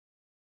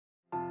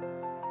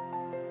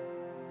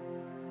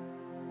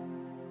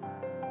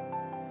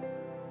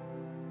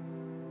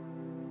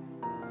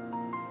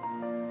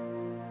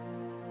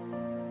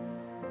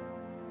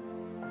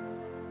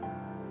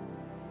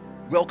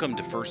Welcome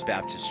to First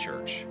Baptist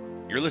Church.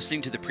 You're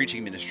listening to the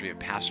preaching ministry of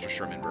Pastor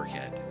Sherman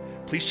Burkhead.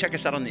 Please check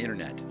us out on the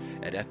internet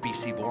at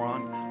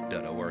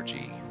fbcboron.org.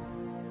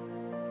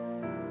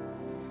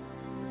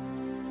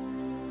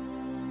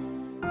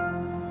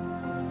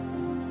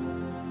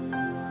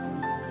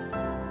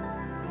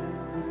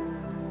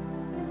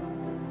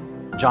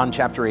 John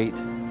chapter 8,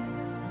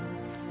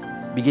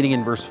 beginning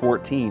in verse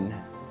 14.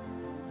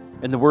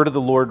 And the word of the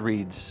Lord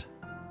reads,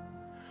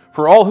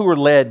 "For all who are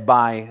led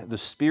by the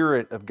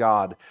Spirit of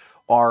God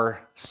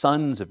are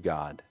sons of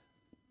God.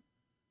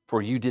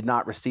 For you did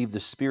not receive the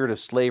spirit of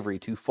slavery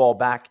to fall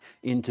back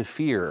into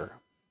fear,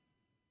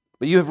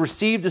 but you have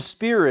received the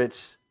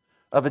spirit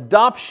of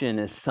adoption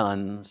as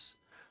sons,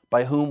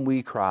 by whom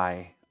we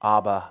cry,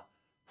 Abba,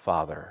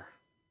 Father.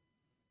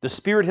 The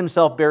Spirit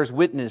himself bears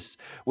witness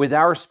with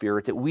our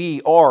spirit that we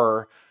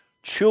are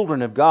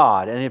children of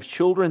God, and if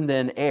children,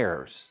 then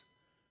heirs,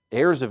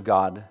 heirs of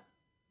God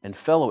and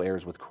fellow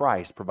heirs with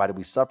Christ, provided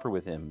we suffer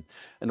with him,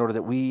 in order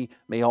that we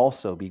may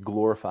also be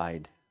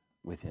glorified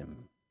with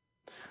him."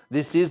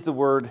 This is the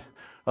word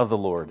of the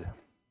Lord.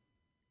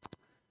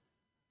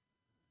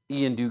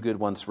 Ian Duguid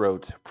once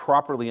wrote,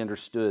 "Properly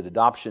understood,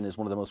 adoption is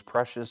one of the most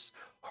precious,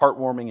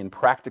 heartwarming, and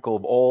practical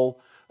of all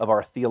of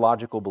our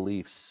theological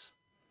beliefs.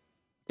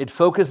 It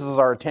focuses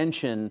our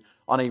attention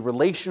on a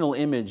relational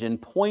image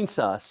and points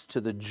us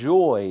to the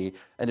joy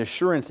and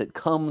assurance that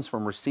comes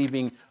from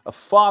receiving a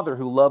Father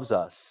who loves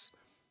us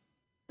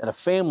and a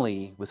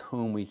family with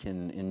whom we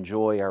can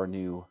enjoy our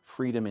new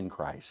freedom in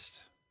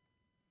Christ."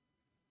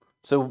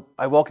 So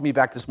I welcome you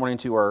back this morning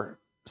to our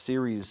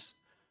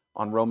series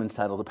on Romans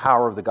titled The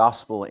Power of the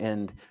Gospel.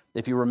 And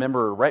if you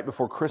remember, right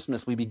before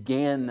Christmas, we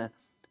began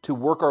to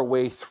work our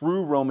way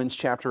through Romans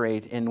chapter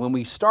 8. And when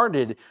we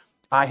started,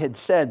 I had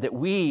said that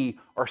we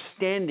are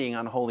standing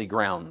on holy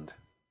ground,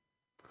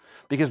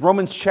 because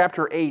Romans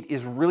chapter 8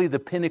 is really the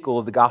pinnacle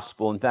of the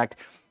gospel. In fact,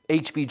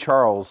 H.B.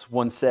 Charles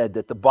once said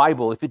that the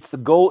Bible, if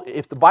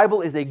the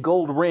Bible is a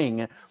gold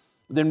ring,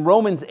 then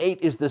Romans 8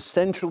 is the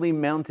centrally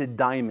mounted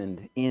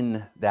diamond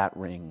in that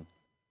ring.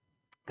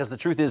 Because the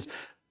truth is,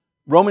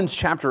 Romans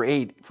chapter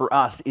 8 for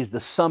us is the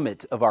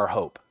summit of our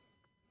hope,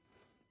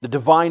 the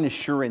divine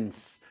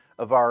assurance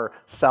of our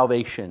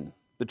salvation,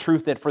 the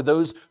truth that for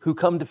those who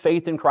come to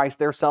faith in Christ,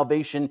 their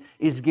salvation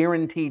is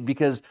guaranteed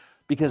because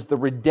the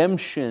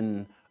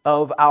redemption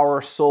of our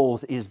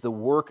souls is the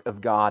work of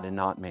God and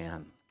not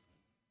man.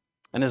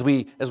 And as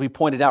we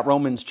pointed out,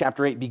 Romans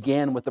chapter 8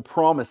 began with the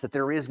promise that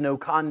there is no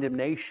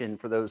condemnation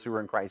for those who are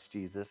in Christ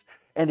Jesus.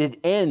 And it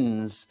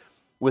ends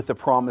with the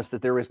promise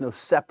that there is no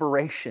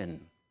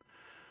separation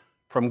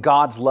from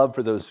God's love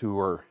for those who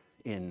are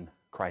in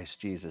Christ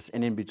Jesus.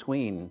 And in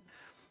between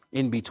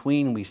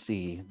we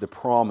see the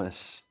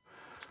promise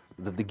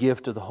of the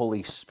gift of the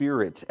Holy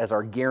Spirit as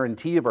our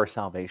guarantee of our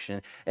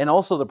salvation, and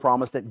also the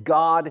promise that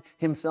God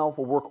himself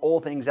will work all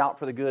things out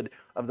for the good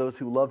of those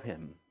who love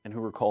him and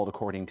who are called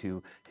according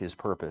to his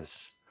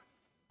purpose.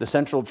 The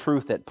central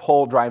truth that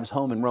Paul drives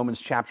home in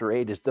Romans chapter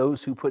 8 is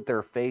those who put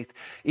their faith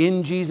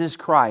in Jesus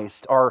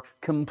Christ are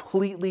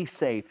completely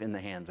safe in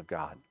the hands of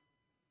God,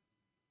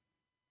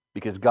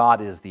 because God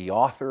is the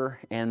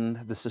author and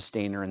the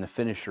sustainer and the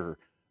finisher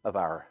of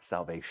our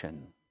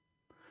salvation.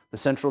 The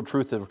central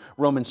truth of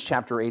Romans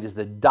chapter 8 is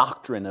the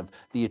doctrine of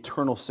the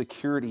eternal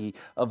security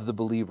of the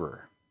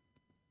believer.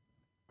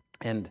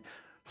 And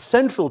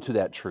central to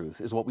that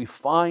truth is what we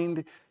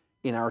find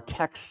in our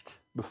text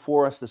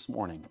before us this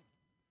morning: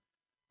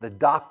 the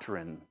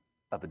doctrine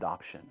of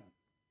adoption.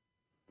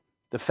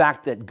 The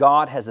fact that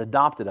God has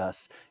adopted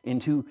us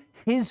into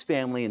his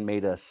family and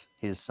made us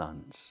his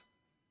sons.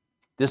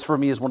 This, for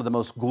me, is one of the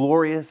most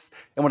glorious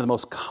and one of the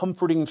most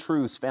comforting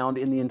truths found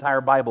in the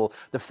entire Bible.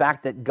 The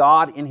fact that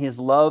God, in his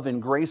love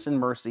and grace and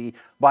mercy,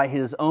 by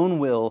his own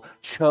will,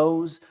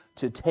 chose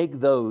to take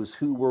those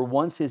who were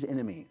once his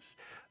enemies,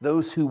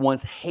 those who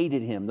once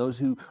hated him, those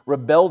who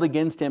rebelled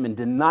against him and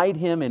denied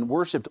him and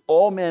worshiped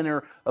all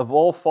manner of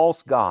all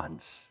false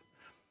gods.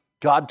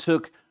 God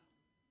took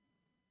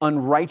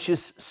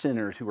unrighteous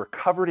sinners who were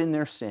covered in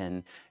their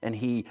sin, and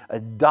he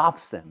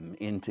adopts them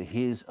into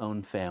his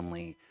own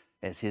family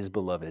as his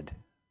beloved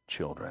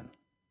children.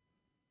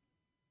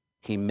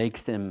 He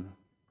makes them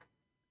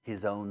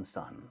his own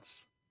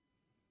sons.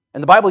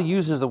 And the Bible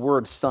uses the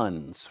word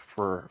sons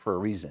for a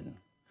reason.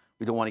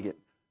 We don't want to get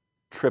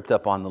tripped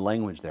up on the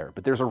language there,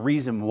 but there's a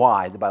reason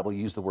why the Bible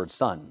used the word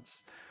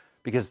sons.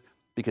 Because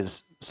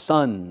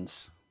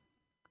sons,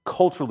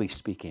 culturally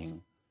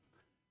speaking,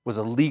 was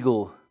a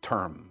legal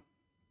term.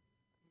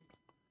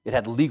 It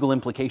had legal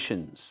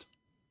implications.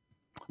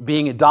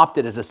 Being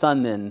adopted as a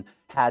son then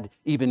had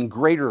even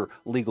greater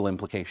legal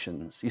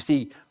implications. You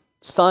see,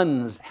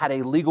 sons had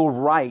a legal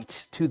right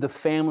to the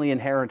family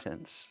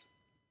inheritance.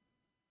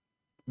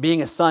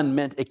 Being a son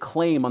meant a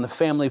claim on the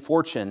family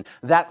fortune.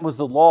 That was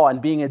the law,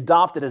 and being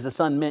adopted as a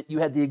son meant you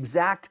had the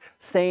exact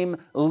same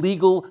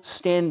legal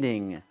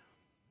standing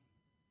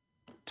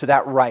to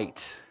that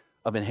right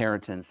of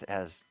inheritance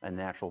as a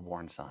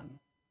natural-born son.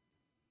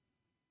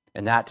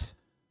 And that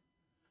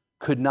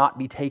could not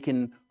be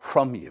taken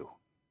from you.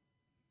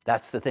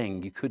 That's the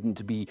thing. You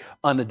couldn't be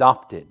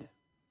unadopted.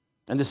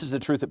 And this is the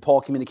truth that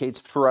Paul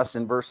communicates for us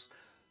in verse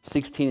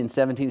 16 and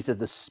 17. He said,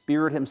 the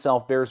Spirit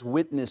himself bears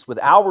witness with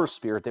our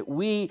spirit that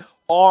we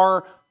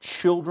are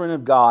children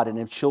of God, and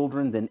if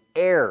children, then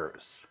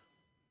heirs.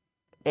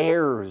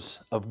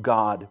 Heirs of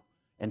God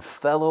and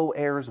fellow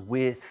heirs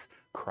with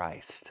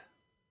Christ.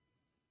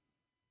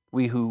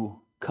 We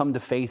who come to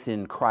faith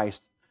in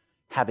Christ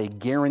have a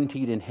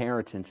guaranteed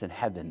inheritance in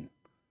heaven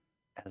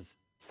as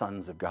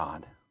sons of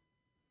God.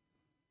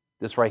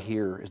 This right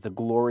here is the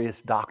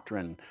glorious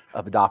doctrine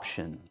of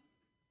adoption.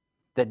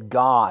 That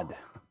God,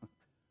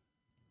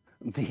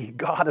 the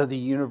God of the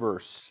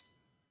universe,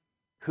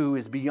 who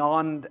is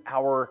beyond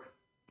our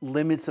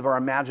limits of our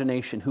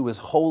imagination, who is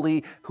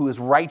holy, who is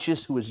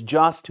righteous, who is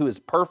just, who is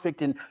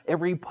perfect in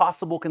every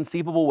possible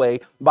conceivable way,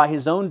 by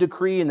his own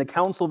decree and the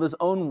counsel of his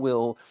own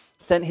will,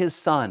 sent his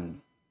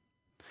Son,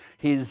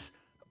 his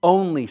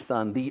only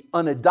Son, the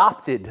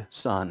unadopted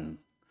Son,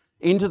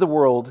 into the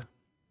world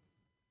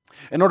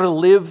in order to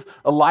live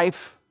a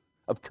life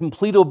of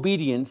complete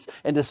obedience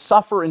and to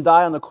suffer and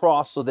die on the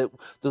cross so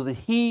that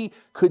he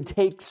could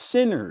take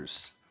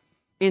sinners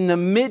in the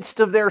midst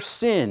of their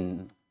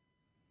sin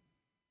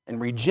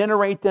and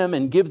regenerate them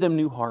and give them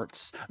new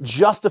hearts,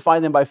 justify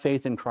them by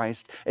faith in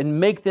Christ, and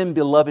make them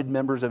beloved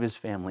members of his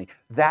family.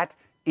 That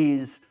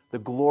is the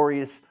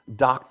glorious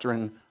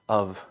doctrine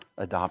of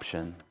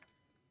adoption.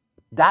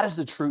 That is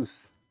the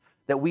truth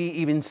that we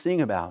even sing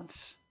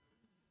about.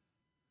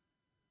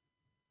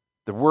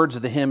 The words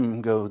of the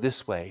hymn go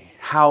this way: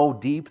 how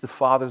deep the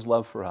Father's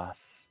love for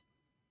us,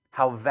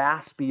 how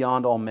vast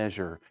beyond all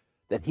measure,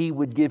 that he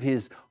would give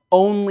his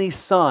only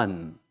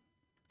Son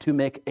to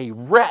make a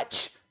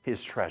wretch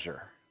his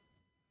treasure.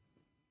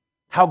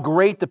 How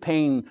great the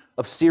pain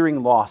of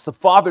searing loss. The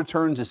Father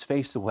turns his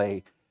face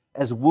away,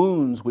 as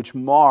wounds which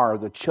mar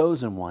the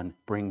chosen one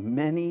bring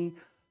many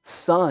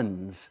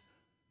sons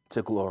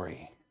to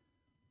glory.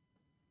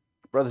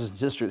 Brothers and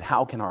sisters,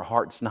 how can our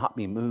hearts not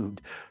be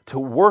moved to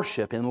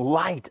worship in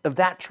light of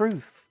that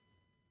truth?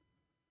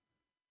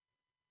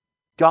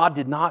 God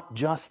did not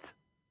just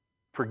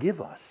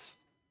forgive us.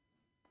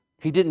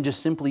 He didn't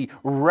just simply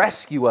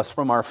rescue us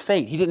from our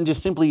fate. He didn't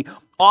just simply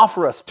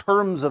offer us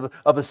terms of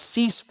a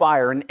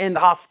ceasefire and end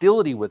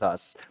hostility with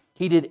us.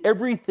 He did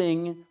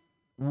everything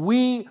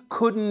we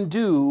couldn't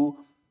do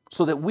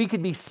so that we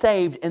could be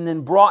saved and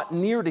then brought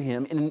near to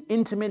him in an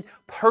intimate,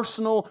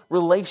 personal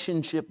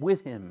relationship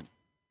with him.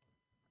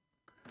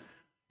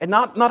 And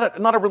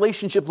not a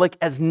relationship like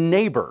as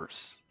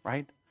neighbors,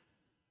 right?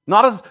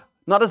 Not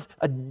as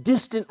a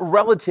distant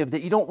relative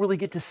that you don't really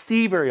get to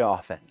see very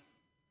often.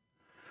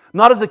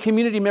 Not as a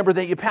community member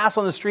that you pass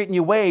on the street and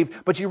you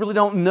wave, but you really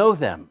don't know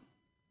them.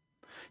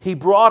 He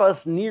brought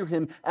us near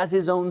him as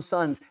his own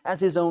sons, as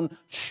his own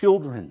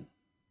children.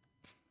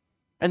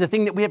 And the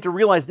thing that we have to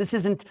realize, this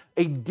isn't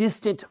a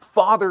distant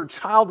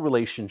father-child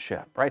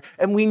relationship, right?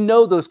 And we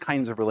know those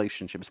kinds of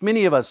relationships.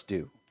 Many of us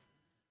do.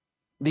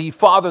 The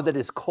father that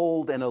is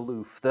cold and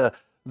aloof,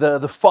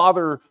 the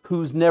father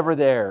who's never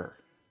there,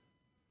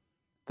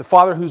 the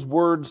father whose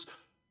words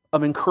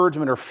of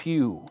encouragement are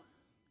few,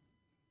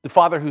 the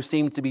father who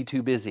seems to be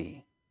too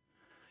busy.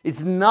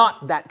 It's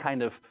not that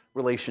kind of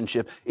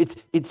relationship.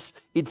 It's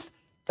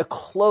a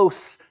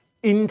close,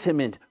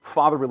 intimate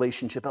father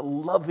relationship, a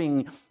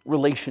loving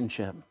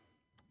relationship.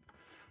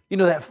 You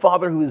know, that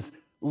father who is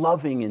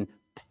loving and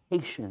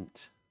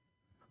patient.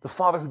 The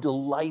father who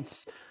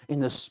delights in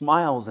the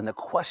smiles and the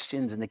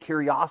questions and the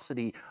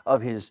curiosity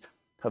of his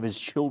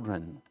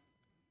children.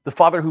 The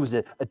father who is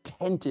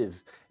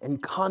attentive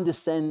and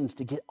condescends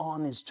to get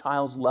on his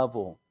child's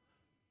level.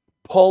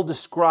 Paul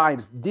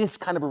describes this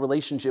kind of a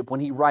relationship when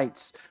he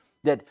writes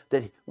that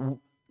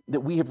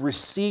we have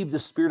received the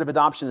spirit of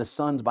adoption as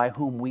sons by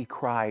whom we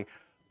cry,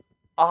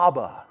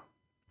 Abba,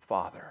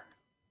 Father.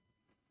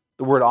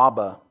 The word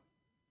Abba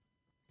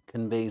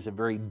conveys a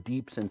very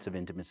deep sense of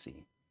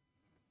intimacy.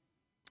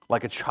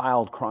 Like a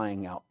child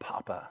crying out,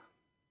 Papa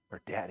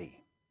or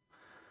Daddy.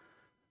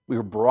 We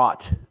were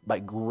brought by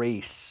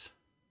grace,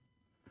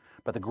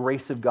 by the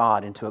grace of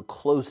God, into a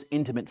close,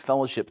 intimate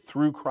fellowship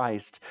through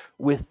Christ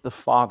with the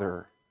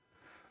Father.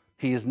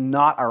 He is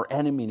not our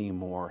enemy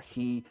anymore.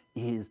 He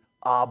is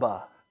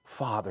Abba,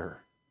 Father.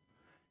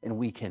 And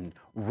we can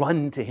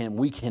run to him.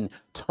 We can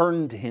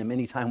turn to him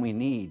anytime we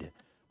need.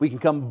 We can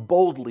come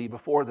boldly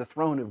before the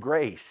throne of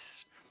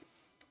grace.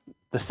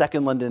 The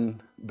Second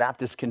London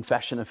Baptist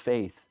Confession of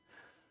Faith,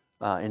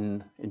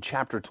 in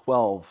chapter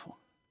 12,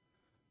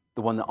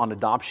 the one that on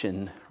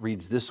adoption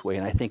reads this way,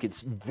 and I think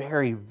it's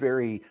very,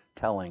 very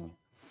telling.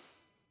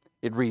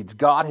 It reads,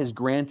 God has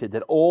granted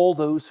that all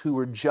those who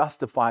are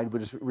justified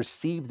would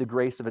receive the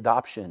grace of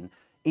adoption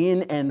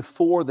in and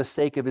for the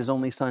sake of his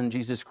only Son,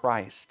 Jesus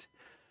Christ.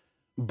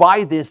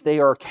 By this, they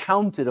are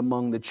counted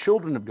among the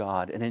children of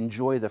God and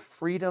enjoy the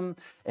freedom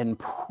and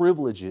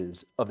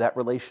privileges of that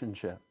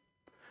relationship.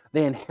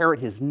 They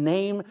inherit his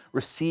name,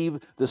 receive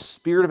the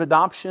spirit of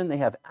adoption. They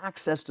have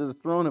access to the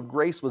throne of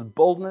grace with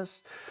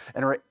boldness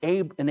and are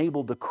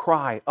enabled to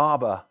cry,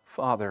 Abba,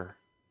 Father.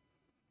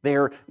 They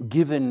are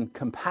given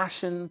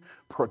compassion,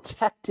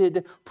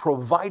 protected,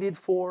 provided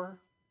for,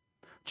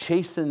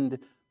 chastened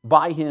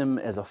by him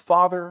as a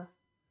father,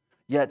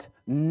 yet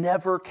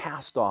never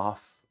cast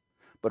off,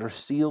 but are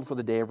sealed for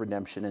the day of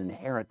redemption and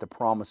inherit the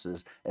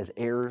promises as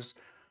heirs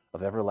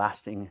of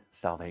everlasting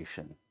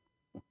salvation.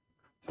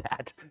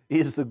 That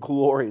is the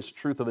glorious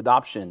truth of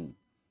adoption.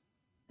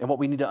 And what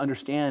we need to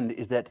understand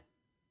is that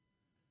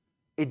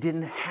it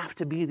didn't have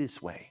to be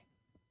this way.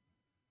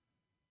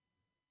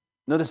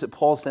 Notice that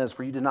Paul says,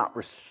 "For you did not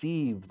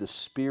receive the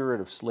spirit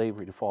of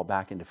slavery to fall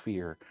back into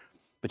fear,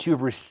 but you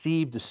have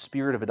received the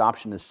spirit of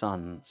adoption as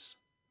sons."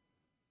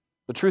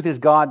 The truth is,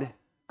 God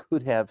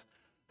could have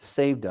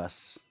saved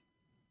us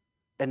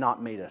and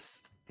not made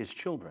us his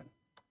children.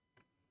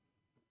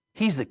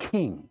 He's the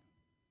king.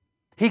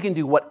 He can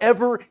do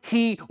whatever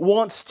he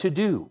wants to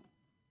do.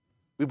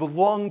 We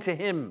belong to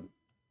him,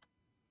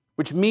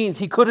 which means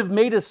he could have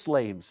made us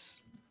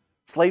slaves.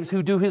 Slaves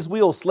who do his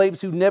will,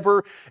 slaves who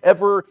never,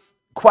 ever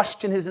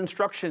question his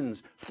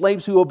instructions,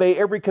 slaves who obey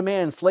every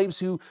command, slaves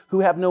who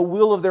have no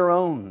will of their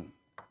own,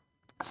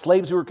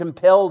 slaves who are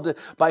compelled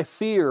by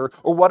fear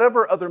or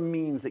whatever other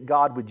means that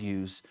God would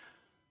use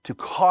to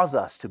cause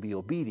us to be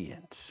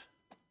obedient.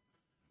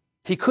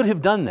 He could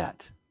have done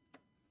that.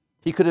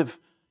 He could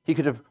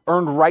have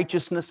earned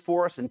righteousness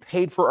for us and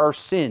paid for our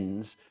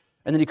sins,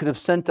 and then he could have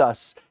sent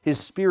us his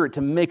Spirit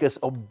to make us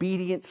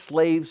obedient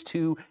slaves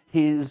to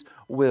his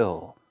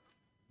will.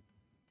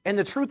 And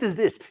the truth is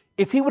this,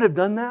 if he would have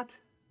done that,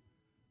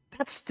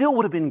 that still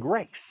would have been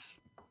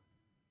grace.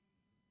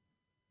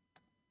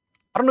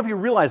 I don't know if you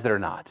realize that or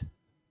not,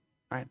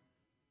 right?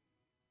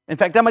 In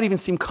fact, that might even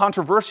seem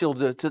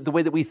controversial to the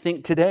way that we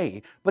think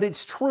today, but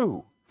it's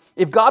true.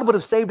 If God would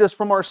have saved us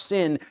from our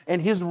sin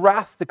and his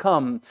wrath to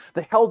come,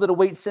 the hell that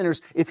awaits sinners,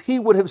 if he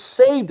would have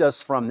saved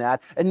us from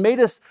that and made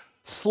us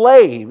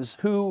slaves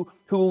who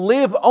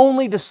live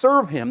only to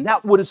serve him,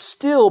 that would have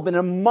still been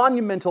a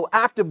monumental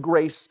act of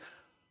grace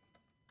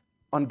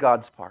on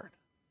God's part.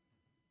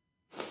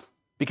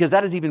 Because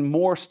that is even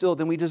more still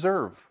than we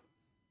deserve.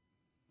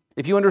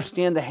 If you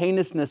understand the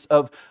heinousness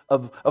of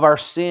our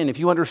sin, if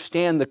you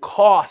understand the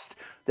cost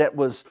that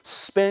was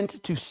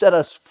spent to set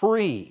us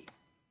free,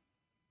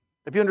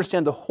 if you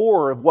understand the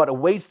horror of what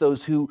awaits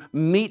those who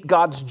meet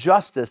God's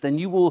justice, then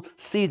you will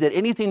see that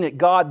anything that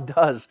God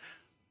does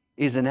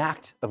is an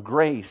act of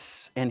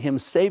grace, and him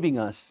saving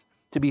us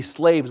to be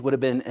slaves would have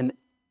been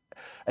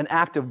an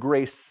act of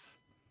grace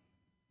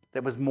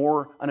that was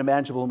more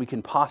unimaginable than we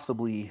can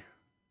possibly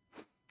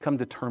come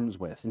to terms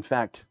with. In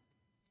fact,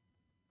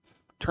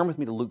 turn with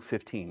me to Luke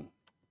 15.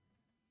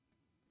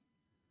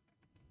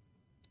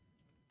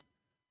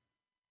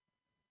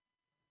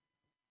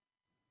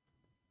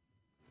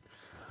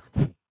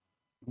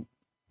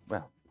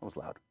 Well, that was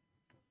loud.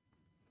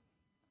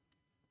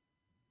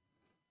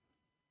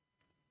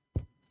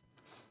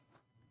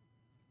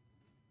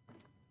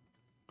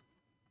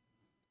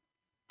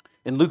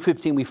 In Luke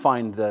 15, we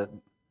find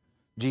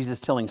Jesus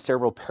telling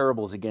several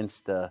parables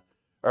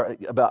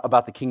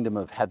about the kingdom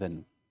of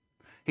heaven.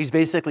 He's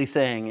basically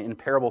saying in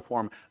parable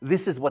form,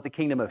 this is what the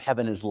kingdom of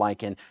heaven is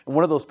like. And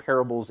one of those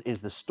parables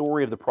is the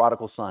story of the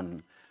prodigal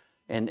son.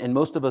 And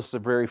most of us are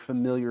very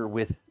familiar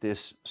with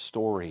this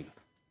story.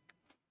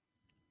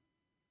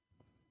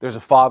 There's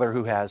a father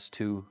who has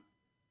two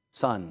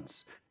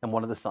sons, and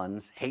one of the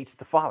sons hates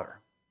the father.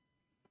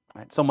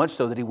 Right? So much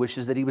so that he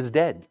wishes that he was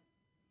dead.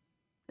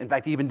 In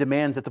fact, he even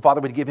demands that the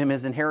father would give him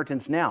his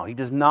inheritance now. He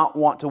does not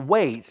want to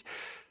wait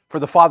for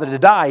the father to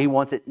die. He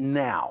wants it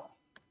now.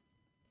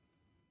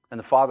 And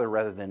the father,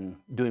 rather than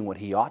doing what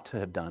he ought to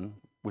have done,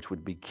 which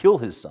would be kill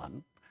his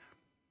son,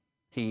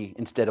 he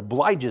instead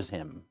obliges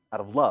him out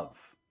of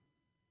love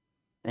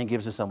and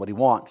gives the son what he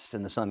wants.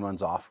 And the son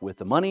runs off with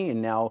the money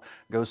and now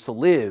goes to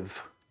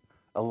live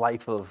a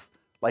life of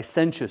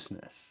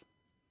licentiousness.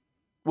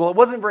 Well, it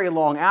wasn't very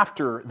long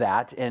after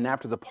that and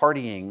after the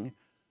partying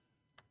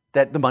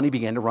that the money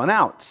began to run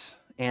out.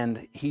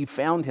 And he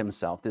found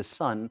himself, this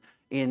son,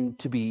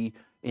 to be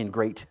in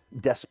great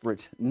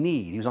desperate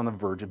need. He was on the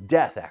verge of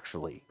death,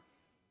 actually.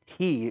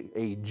 He,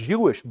 a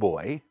Jewish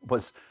boy,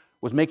 was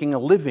making a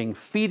living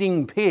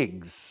feeding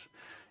pigs,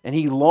 and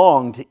he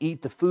longed to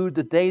eat the food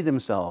that they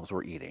themselves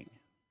were eating.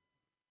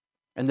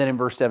 And then in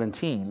verse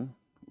 17,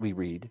 we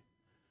read,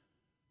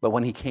 but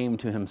when he came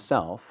to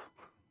himself,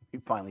 he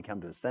finally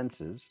came to his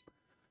senses,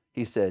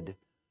 he said,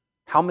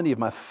 how many of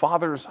my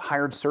father's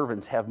hired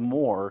servants have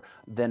more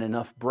than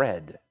enough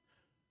bread?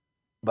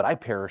 But I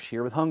perish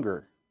here with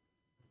hunger.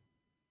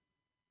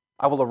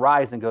 I will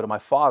arise and go to my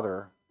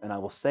father, and I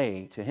will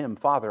say to him,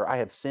 Father, I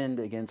have sinned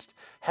against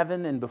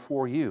heaven and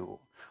before you.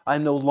 I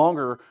am no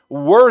longer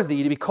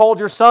worthy to be called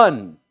your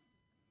son.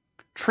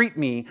 Treat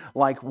me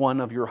like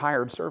one of your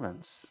hired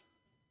servants.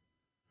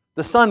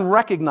 The son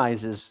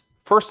recognizes,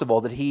 first of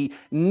all, that he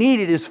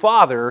needed his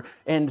father,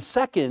 and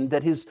second,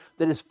 that his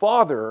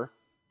father,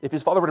 if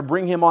his father were to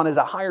bring him on as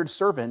a hired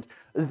servant,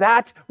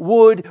 that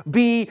would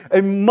be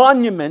a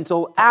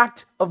monumental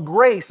act of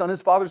grace on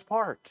his father's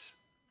part.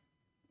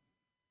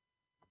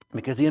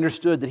 because he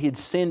understood that he had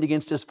sinned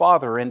against his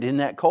father, and in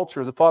that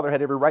culture, the father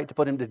had every right to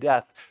put him to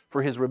death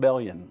for his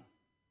rebellion.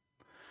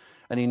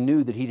 And he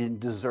knew that he didn't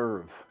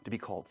deserve to be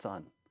called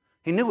son.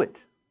 He knew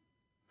it.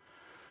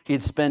 He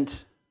had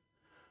spent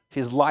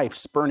his life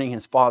spurning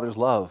his father's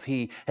love.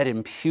 He had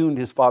impugned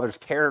his father's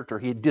character.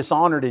 He had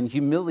dishonored and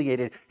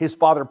humiliated his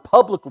father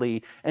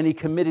publicly, and he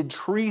committed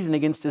treason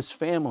against his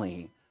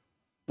family.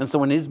 And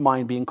so in his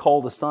mind, being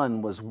called a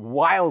son was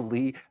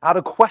wildly out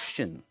of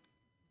question.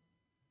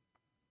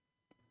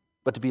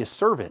 But to be a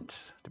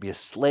servant, to be a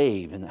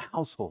slave in the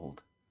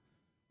household,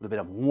 would have been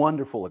a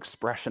wonderful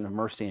expression of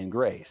mercy and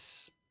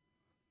grace.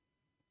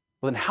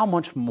 Well, then how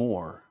much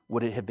more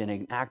would it have been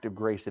an act of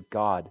grace if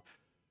God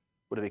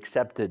would have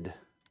accepted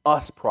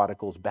us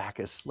prodigals back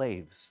as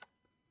slaves?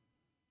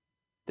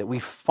 That we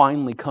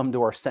finally come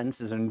to our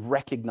senses and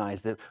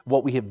recognize that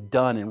what we have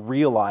done and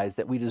realize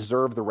that we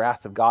deserve the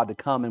wrath of God to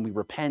come, and we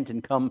repent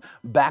and come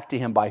back to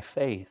Him by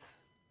faith.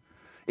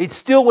 It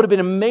still would have been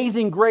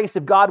amazing grace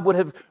if God would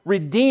have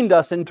redeemed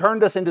us and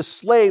turned us into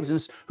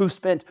slaves who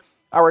spent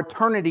our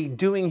eternity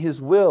doing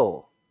His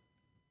will.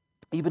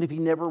 Even if He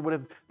never would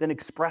have then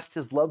expressed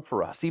His love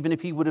for us, even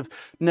if He would have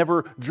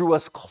never drew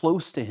us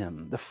close to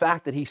Him, the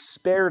fact that He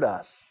spared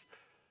us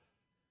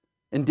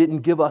and didn't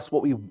give us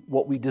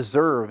what we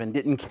deserve and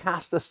didn't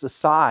cast us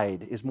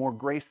aside is more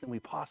grace than we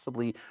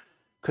possibly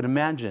could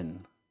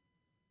imagine.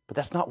 But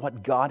that's not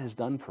what God has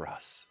done for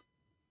us.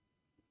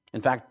 In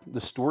fact, the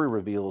story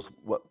reveals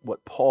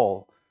what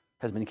Paul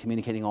has been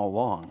communicating all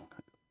along.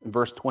 In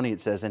verse 20 it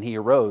says, "And he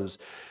arose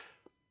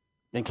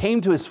and came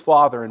to his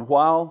father, and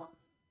while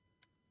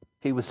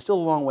he was still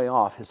a long way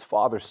off, his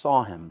father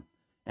saw him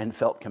and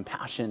felt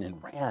compassion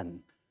and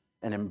ran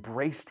and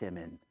embraced him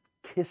and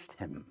kissed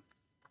him.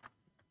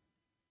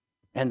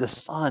 And the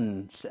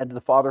son said to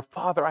the father,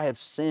 'Father, I have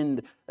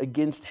sinned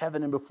against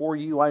heaven and before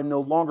you. I am no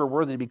longer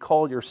worthy to be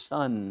called your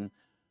son.'"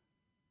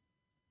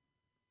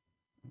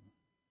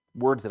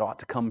 Words that ought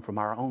to come from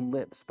our own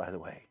lips, by the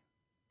way.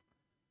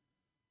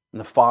 And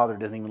the father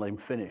doesn't even let him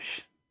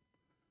finish.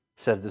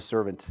 Said to the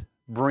servant,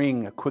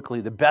 "Bring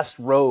quickly the best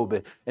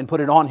robe and put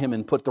it on him,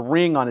 and put the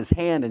ring on his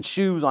hand and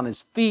shoes on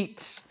his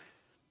feet.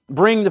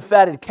 Bring the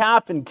fatted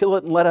calf and kill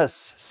it, and let us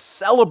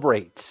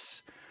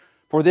celebrate.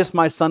 For this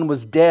my son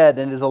was dead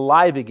and is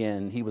alive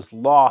again. He was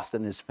lost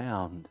and is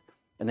found."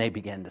 And they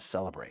began to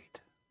celebrate.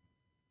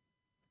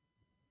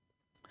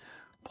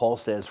 Paul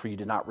says, "For you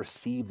did not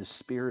receive the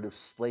spirit of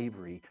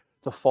slavery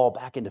to fall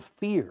back into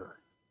fear,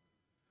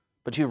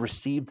 but you have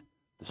received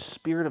the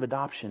spirit of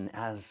adoption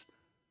as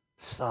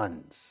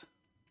sons."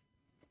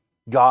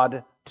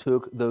 God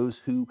took those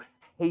who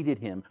hated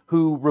Him,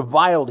 who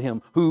reviled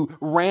Him, who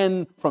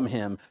ran from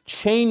Him,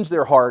 changed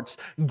their hearts,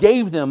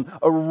 gave them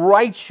the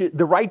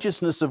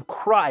righteousness of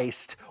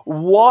Christ,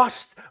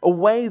 washed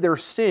away their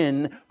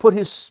sin, put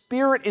His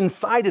Spirit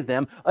inside of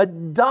them,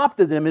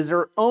 adopted them as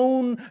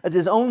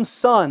His own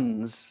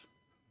sons,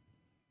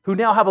 who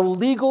now have a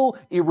legal,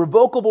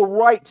 irrevocable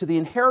right to the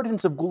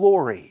inheritance of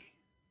glory.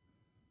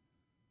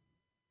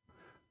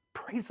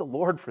 Praise the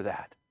Lord for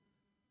that.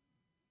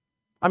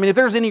 I mean, if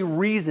there's any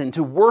reason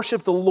to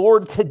worship the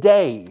Lord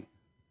today,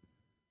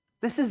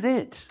 this is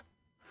it.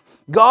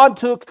 God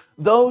took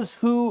those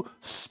who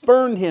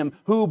spurned Him,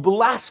 who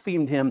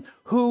blasphemed Him,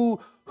 who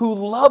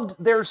loved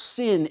their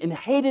sin and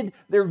hated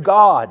their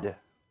God,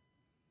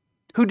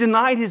 who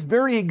denied His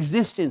very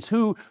existence,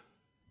 and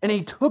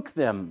He took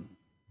them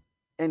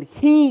and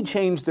He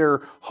changed their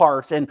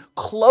hearts and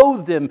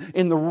clothed them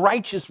in the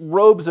righteous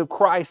robes of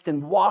Christ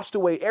and washed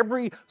away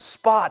every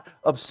spot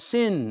of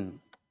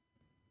sin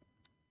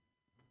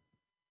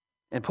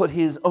and put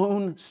His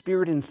own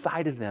Spirit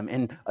inside of them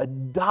and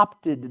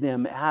adopted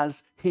them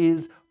as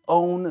His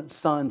own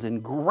sons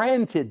and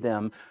granted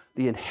them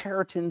the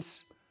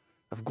inheritance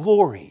of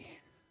glory.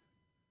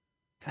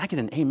 Can I get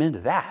an amen to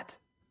that?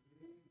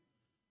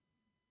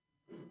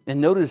 And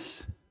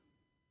notice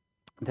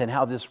then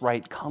how this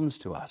right comes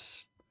to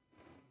us.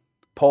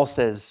 Paul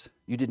says,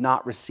 "You did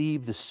not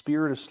receive the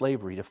spirit of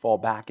slavery to fall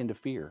back into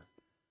fear,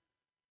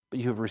 but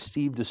you have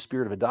received the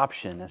spirit of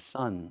adoption as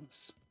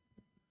sons."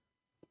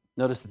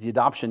 Notice that the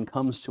adoption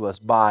comes to us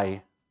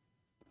by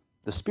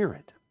the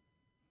Spirit.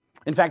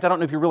 In fact, I don't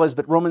know if you realize,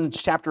 but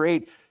Romans chapter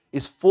 8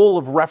 is full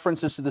of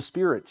references to the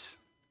Spirit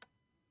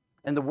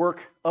and the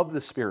work of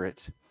the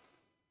Spirit.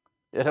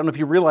 I don't know if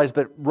you realize,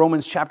 but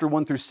Romans chapter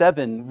 1 through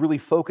 7 really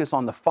focus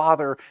on the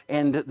Father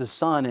and the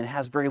Son and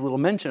has very little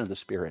mention of the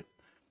Spirit.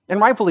 And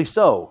rightfully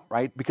so,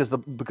 right?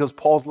 Because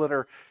Paul's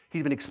letter,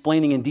 he's been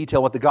explaining in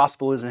detail what the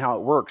gospel is and how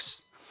it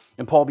works.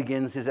 And Paul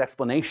begins his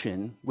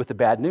explanation with the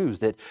bad news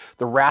that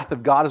the wrath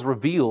of God is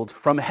revealed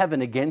from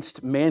heaven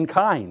against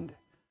mankind,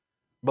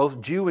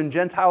 both Jew and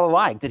Gentile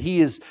alike, that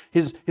his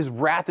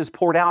wrath is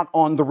poured out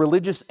on the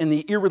religious and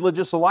the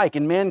irreligious alike,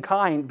 and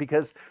mankind,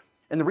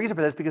 and the reason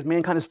for that is because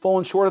mankind has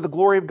fallen short of the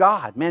glory of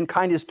God.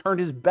 Mankind has turned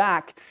his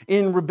back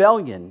in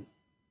rebellion,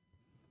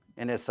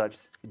 and as such,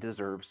 he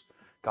deserves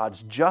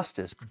God's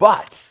justice.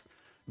 But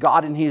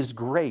God in His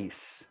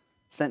grace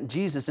sent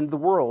Jesus into the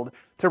world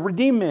to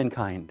redeem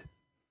mankind.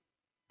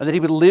 and that he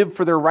would live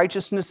for their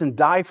righteousness and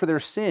die for their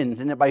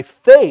sins, and that by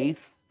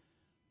faith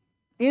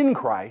in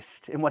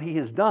Christ and what he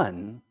has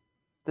done,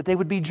 that they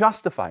would be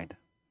justified.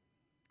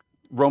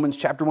 Romans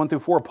chapter 1 through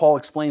 4, Paul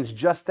explains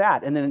just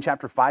that. And then in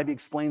chapter 5, he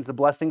explains the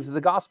blessings of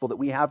the gospel, that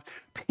we have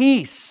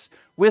peace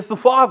with the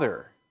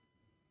Father.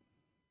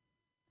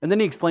 And then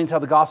he explains how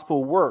the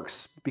gospel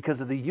works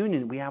because of the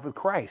union we have with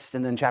Christ.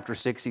 And then in chapter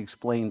 6, he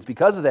explains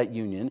because of that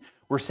union,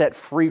 we're set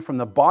free from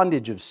the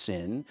bondage of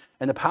sin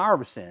and the power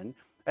of sin.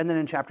 And then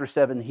in chapter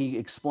 7, he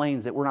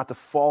explains that we're not to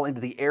fall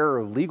into the error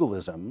of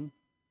legalism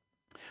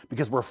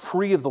because we're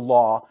free of the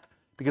law,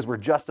 because we're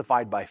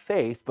justified by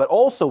faith, but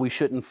also we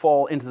shouldn't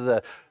fall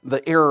into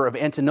the error of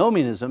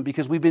antinomianism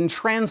because we've been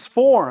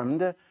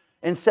transformed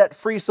and set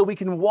free so we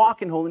can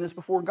walk in holiness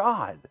before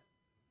God.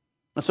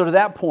 And so to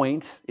that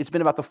point, it's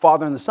been about the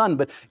Father and the Son,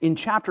 but in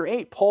chapter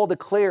 8, Paul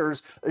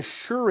declares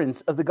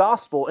assurance of the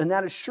gospel, and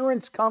that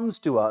assurance comes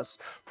to us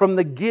from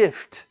the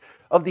gift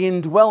of the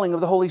indwelling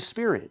of the Holy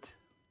Spirit.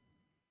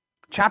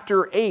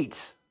 Chapter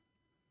 8,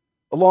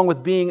 along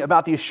with being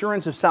about the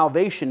assurance of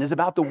salvation, is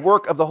about the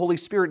work of the Holy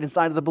Spirit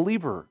inside of the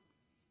believer.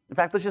 In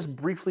fact, let's just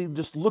briefly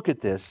look at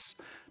this.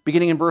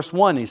 Beginning in verse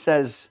 1, he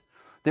says,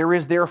 "There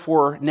is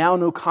therefore now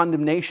no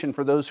condemnation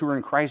for those who are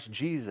in Christ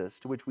Jesus,"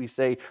 to which we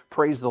say,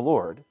 "Praise the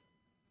Lord.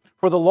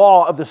 For the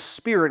law of the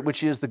Spirit,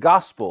 which is the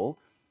gospel,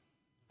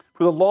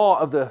 for the law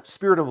of the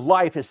Spirit of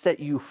life has set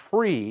you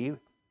free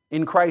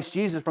in Christ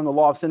Jesus from the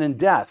law of sin and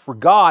death. For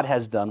God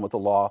has done what the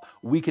law,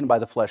 weakened by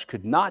the flesh,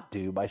 could not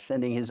do by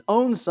sending his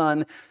own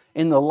Son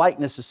in the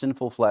likeness of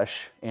sinful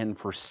flesh, and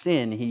for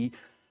sin he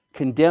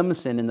condemned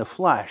sin in the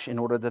flesh in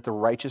order that the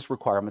righteous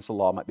requirements of the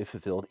law might be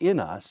fulfilled in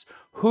us,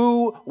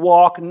 who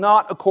walk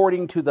not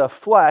according to the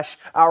flesh,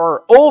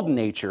 our old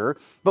nature,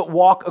 but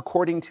walk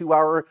according to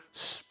our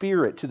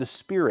spirit, to the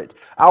Spirit,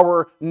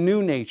 our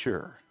new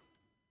nature."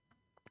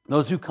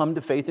 Those who come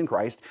to faith in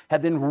Christ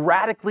have been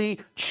radically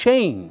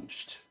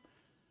changed.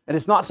 And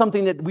it's not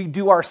something that we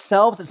do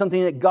ourselves, it's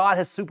something that God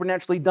has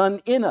supernaturally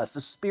done in us. The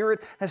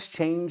Spirit has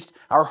changed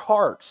our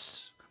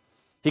hearts.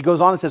 He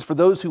goes on and says, "For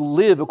those who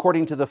live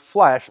according to the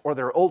flesh," or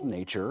their old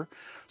nature,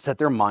 "set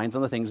their minds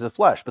on the things of the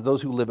flesh. But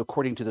those who live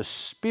according to the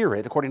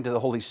Spirit," according to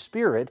the Holy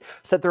Spirit,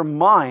 "set their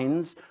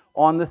minds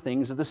on the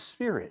things of the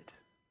Spirit."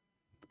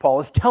 Paul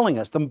is telling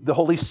us the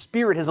Holy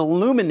Spirit has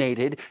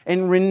illuminated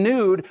and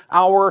renewed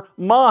our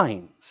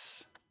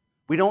minds.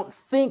 We don't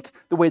think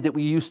the way that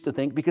we used to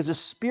think because the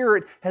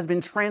Spirit has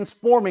been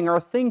transforming our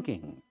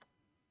thinking.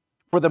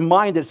 "For the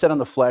mind that's set on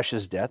the flesh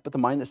is death, but the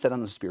mind that's set on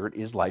the Spirit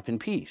is life and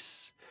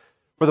peace.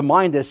 For the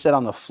mind that's set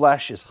on the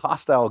flesh is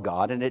hostile to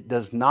God, and it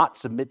does not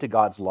submit to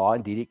God's law.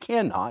 Indeed, it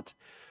cannot.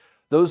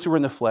 Those who are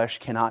in the flesh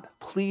cannot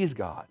please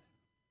God."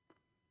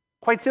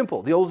 Quite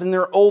simple. Those in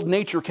their old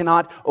nature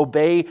cannot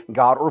obey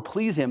God or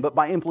please him, but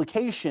by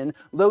implication,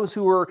 those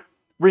who are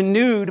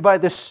renewed by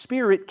the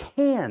Spirit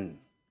can.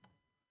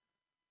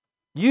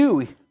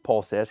 "You,"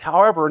 Paul says,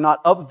 "however, are not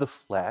of the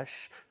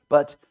flesh,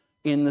 but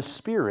in the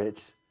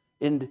Spirit,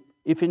 and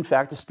if in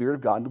fact the Spirit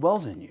of God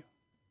dwells in you."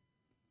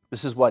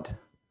 This is what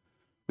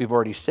we've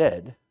already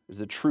said is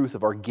the truth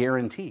of our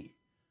guarantee,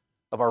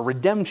 of our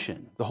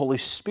redemption. The Holy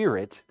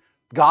Spirit,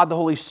 God the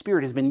Holy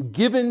Spirit, has been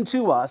given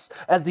to us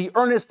as the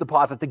earnest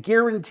deposit, the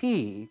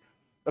guarantee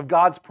of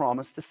God's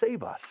promise to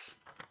save us.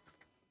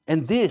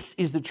 And this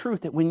is the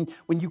truth, that when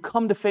you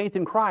come to faith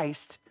in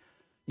Christ,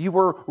 you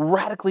were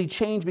radically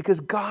changed because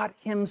God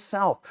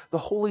himself, the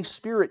Holy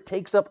Spirit,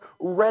 takes up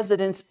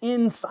residence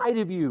inside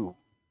of you.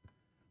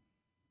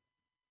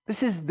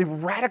 This is the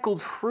radical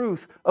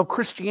truth of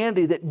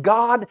Christianity, that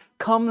God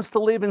comes to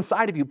live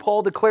inside of you.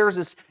 Paul declares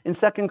this in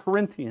 2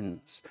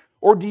 Corinthians.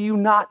 "Or do you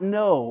not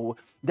know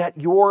that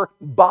your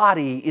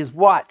body is"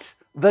 what?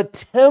 "The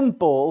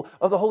temple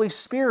of the Holy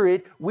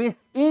Spirit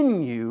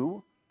within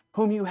you,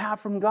 whom you have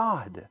from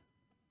God."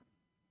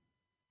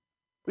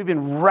 We've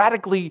been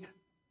radically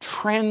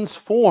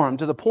transformed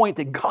to the point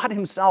that God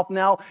himself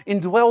now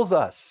indwells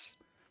us.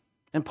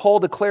 And Paul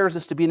declares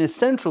this to be an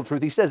essential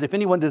truth. He says, if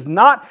anyone does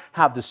not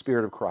have the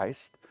Spirit of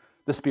Christ,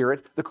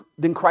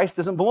 then Christ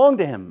doesn't belong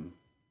to him.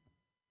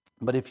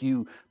 But if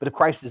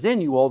Christ is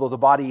in you, although the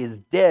body is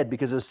dead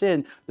because of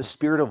sin, the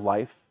Spirit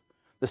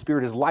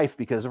is life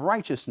because of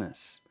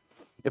righteousness.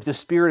 If the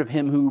Spirit of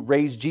him who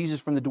raised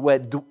Jesus from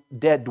the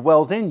dead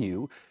dwells in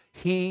you,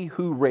 he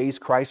who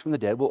raised Christ from the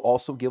dead will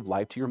also give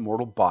life to your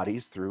mortal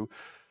bodies through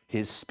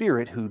his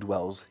Spirit who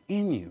dwells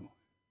in you.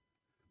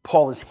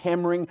 Paul is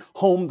hammering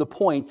home the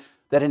point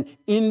that an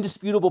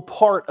indisputable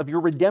part of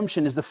your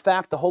redemption is the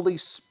fact the Holy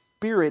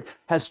Spirit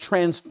has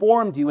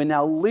transformed you and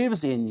now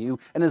lives in you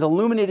and has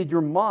illuminated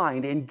your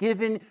mind and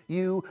given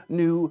you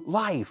new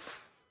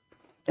life.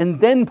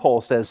 And then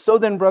Paul says, "So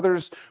then,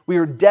 brothers, we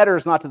are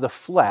debtors not to the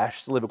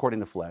flesh, to live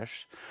according to the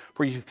flesh.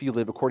 For if you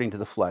live according to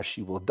the flesh,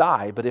 you will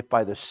die. But if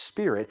by the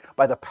Spirit,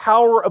 by the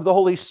power of the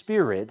Holy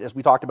Spirit," as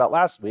we talked about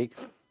last week,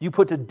 "you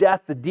put to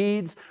death the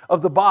deeds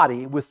of the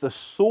body with the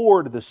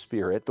sword of the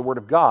Spirit," the Word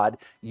of God,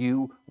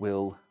 "you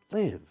will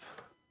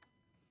live."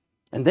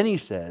 And then he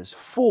says,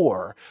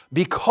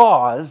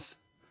 because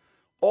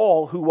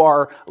all who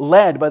are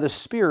led by the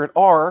Spirit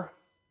are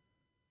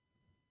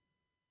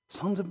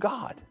sons of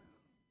God.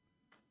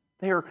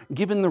 They are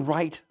given the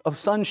right of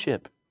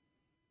sonship.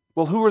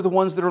 Well, who are the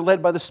ones that are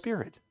led by the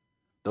Spirit?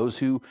 Those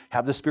who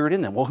have the Spirit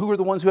in them. Well, who are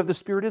the ones who have the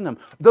Spirit in them?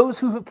 Those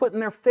who have put in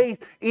their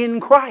faith in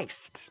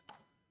Christ.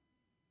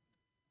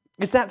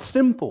 It's that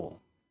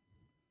simple.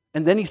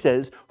 And then he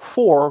says,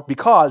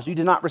 because you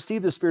did not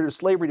receive the spirit of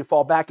slavery to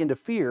fall back into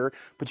fear,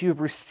 but you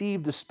have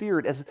received the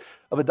Spirit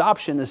of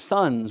adoption as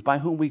sons, by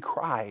whom we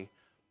cry,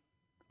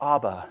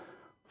 Abba,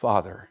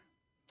 Father.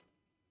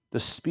 The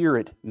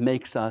Spirit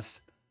makes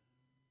us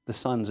the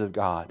sons of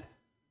God.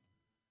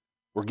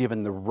 We're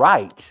given the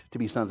right to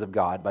be sons of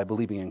God by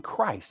believing in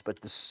Christ,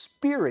 but the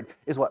Spirit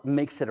is what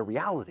makes it a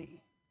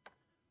reality.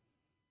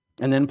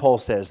 And then Paul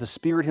says, the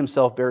Spirit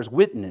himself bears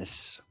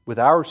witness with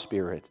our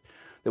spirit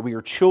that we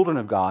are children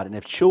of God, and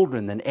if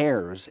children, then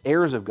heirs,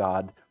 heirs of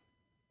God,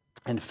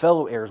 and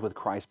fellow heirs with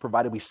Christ,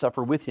 provided we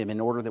suffer with him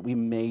in order that we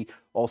may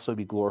also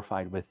be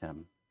glorified with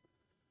him.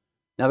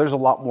 Now, there's a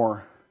lot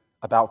more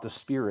about the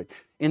Spirit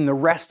in the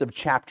rest of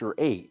chapter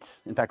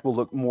 8. In fact, we'll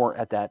look more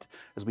at that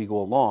as we go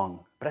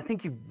along. But I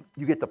think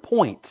you get the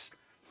point.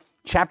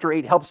 Chapter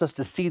 8 helps us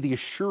to see the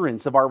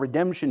assurance of our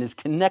redemption is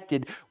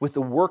connected with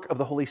the work of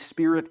the Holy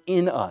Spirit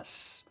in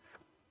us.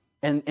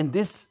 And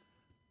this,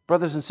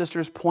 brothers and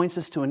sisters, points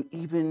us to an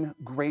even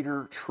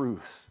greater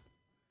truth.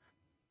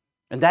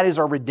 And that is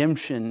our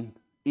redemption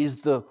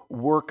is the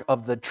work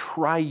of the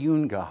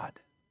triune God.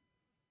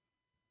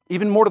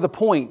 Even more to the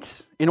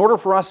point, in order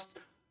for us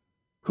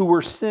who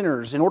were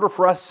sinners, in order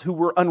for us who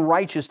were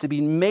unrighteous to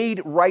be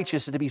made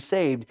righteous and to be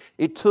saved,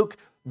 it took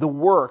the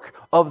work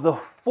of the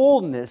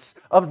fullness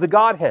of the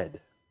Godhead.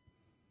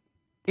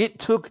 It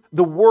took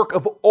the work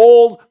of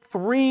all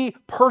three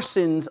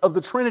persons of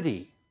the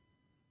Trinity.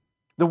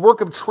 The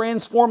work of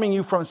transforming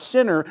you from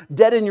sinner,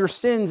 dead in your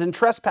sins and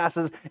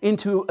trespasses,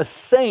 into a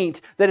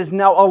saint that is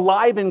now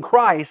alive in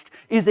Christ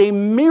is a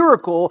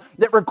miracle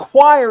that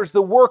requires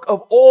the work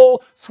of all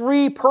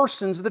three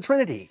persons of the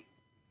Trinity.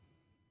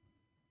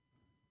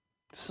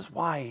 This is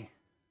why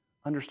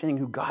understanding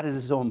who God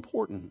is so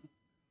important.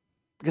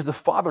 Because the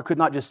Father could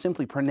not just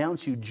simply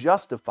pronounce you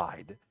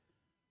justified.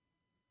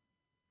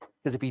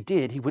 Because if he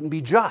did, he wouldn't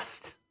be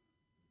just.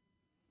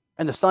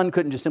 And the Son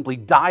couldn't just simply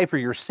die for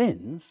your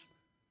sins.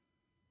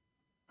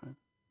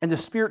 And the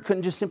Spirit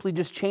couldn't just simply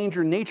change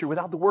your nature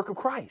without the work of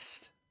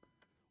Christ.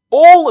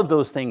 All of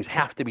those things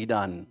have to be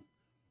done.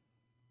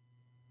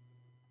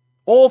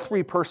 All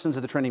three persons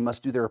of the Trinity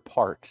must do their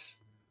part.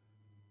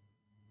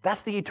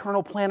 That's the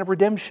eternal plan of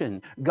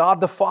redemption.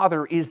 God the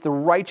Father is the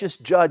righteous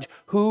judge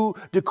who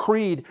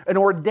decreed and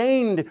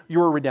ordained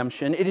your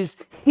redemption. It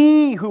is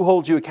he who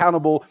holds you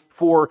accountable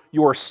for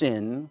your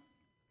sin.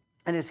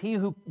 And it is he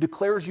who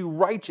declares you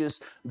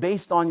righteous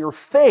based on your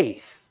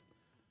faith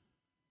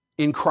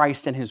in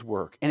Christ and his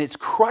work. And it's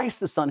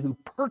Christ the Son who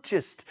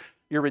purchased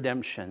your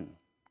redemption.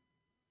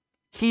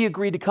 He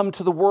agreed to come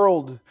to the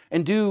world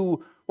and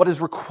do what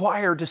is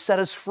required to set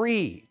us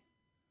free,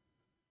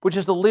 which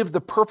is to live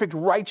the perfect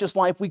righteous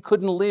life we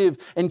couldn't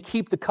live and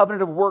keep the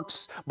covenant of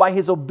works by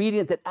his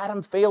obedience that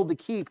Adam failed to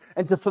keep,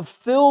 and to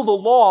fulfill the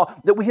law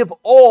that we have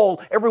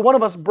all, every one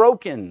of us,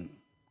 broken.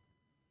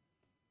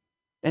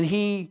 And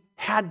he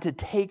had to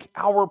take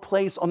our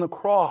place on the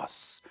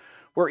cross,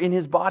 where in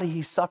his body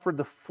he suffered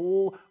the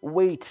full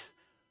weight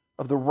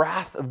of the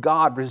wrath of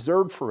God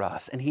reserved for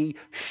us, and he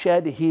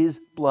shed his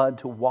blood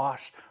to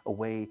wash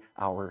away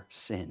our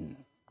sin.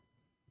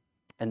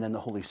 And then the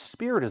Holy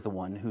Spirit is the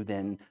one who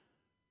then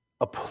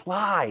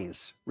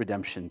applies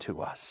redemption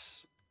to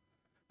us.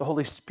 The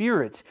Holy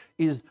Spirit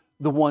is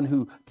the one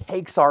who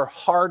takes our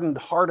hardened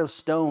heart of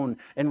stone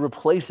and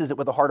replaces it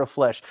with a heart of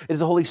flesh. It is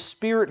the Holy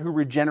Spirit who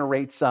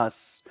regenerates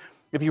us.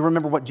 If you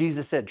remember what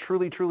Jesus said,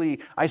 truly, truly,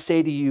 I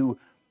say to you,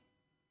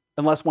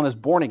 unless one is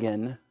born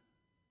again,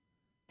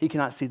 he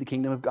cannot see the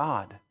kingdom of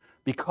God.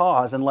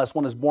 Because unless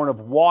one is born of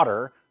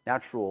water,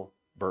 natural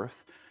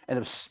birth, and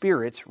of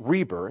spirit,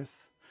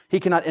 rebirth, he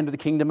cannot enter the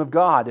kingdom of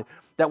God.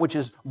 That which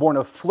is born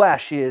of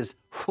flesh is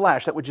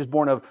flesh. That which is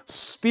born of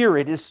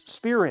spirit is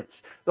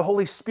spirit. The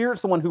Holy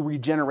Spirit's the one who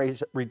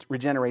regenerates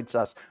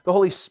us. The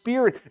Holy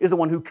Spirit is the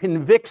one who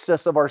convicts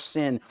us of our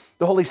sin.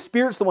 The Holy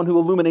Spirit's the one who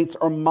illuminates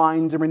our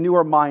minds and renew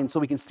our minds so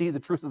we can see the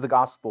truth of the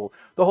gospel.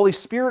 The Holy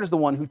Spirit is the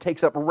one who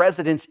takes up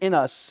residence in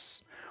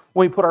us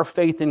when we put our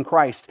faith in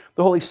Christ.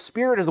 The Holy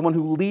Spirit is the one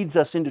who leads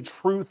us into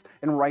truth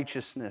and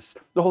righteousness.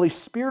 The Holy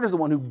Spirit is the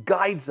one who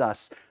guides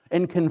us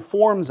and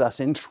conforms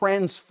us and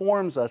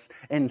transforms us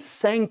and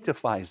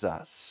sanctifies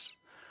us.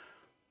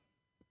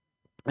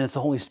 And it's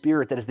the Holy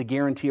Spirit that is the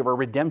guarantee of our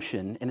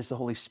redemption, and it's the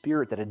Holy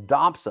Spirit that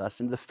adopts us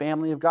into the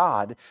family of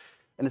God,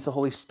 and it's the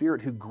Holy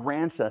Spirit who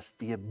grants us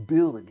the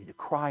ability to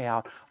cry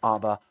out,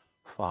 Abba,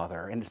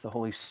 Father. And it's the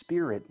Holy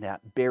Spirit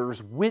that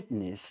bears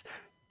witness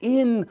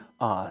in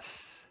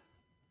us,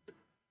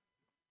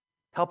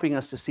 helping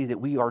us to see that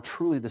we are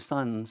truly the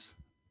sons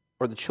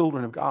or the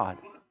children of God.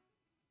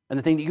 And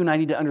the thing that you and I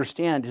need to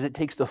understand is it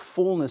takes the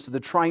fullness of the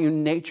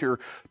triune nature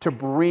to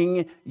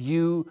bring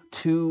you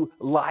to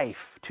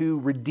life,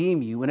 to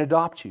redeem you and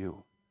adopt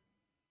you.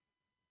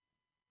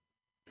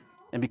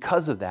 And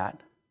because of that,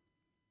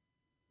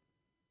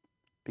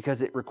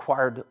 because it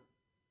required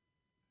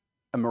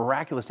a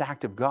miraculous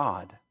act of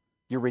God,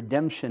 your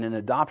redemption and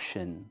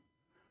adoption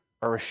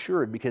are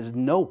assured because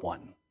no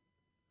one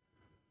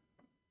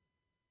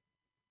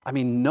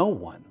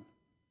can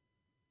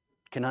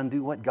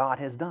undo what God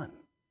has done.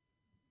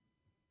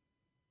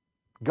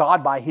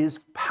 God, by his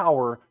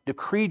power,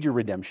 decreed your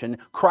redemption.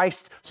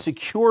 Christ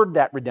secured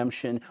that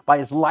redemption by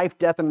his life,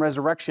 death, and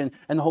resurrection,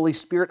 and the Holy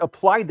Spirit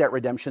applied that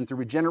redemption through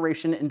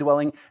regeneration,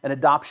 indwelling, and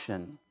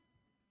adoption.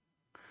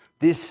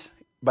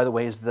 This, by the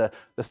way, is the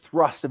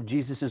thrust of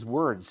Jesus'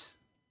 words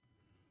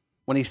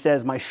when he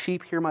says, "My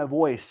sheep hear my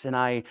voice, and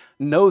I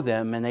know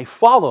them, and they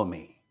follow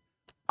me.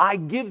 I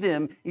give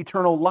them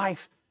eternal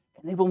life,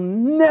 and they will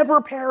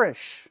never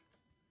perish.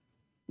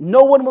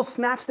 No one will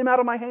snatch them out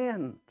of my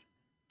hand.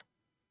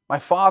 My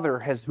Father,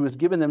 who has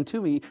given them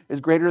to me, is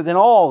greater than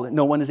all.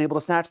 No one is able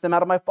to snatch them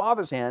out of my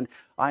Father's hand.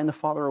 I and the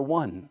Father are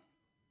one."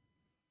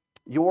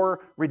 Your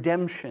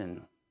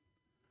redemption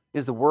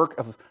is the work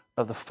of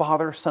the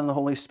Father, Son, and the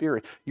Holy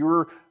Spirit.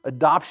 Your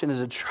adoption as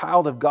a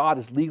child of God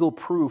is legal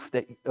proof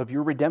of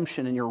your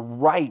redemption and your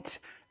right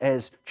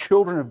as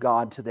children of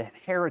God to the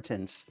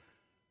inheritance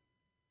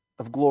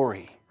of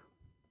glory.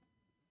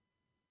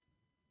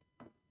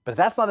 But if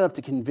that's not enough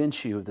to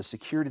convince you of the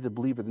security of the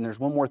believer, then there's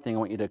one more thing I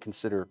want you to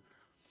consider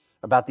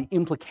about the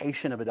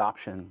implication of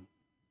adoption.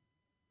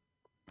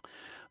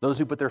 Those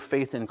who put their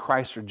faith in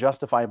Christ are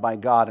justified by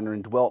God and are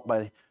indwelt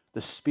by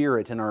the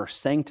Spirit and are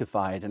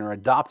sanctified and are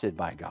adopted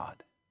by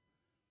God.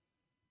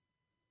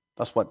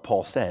 That's what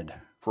Paul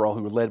said. For all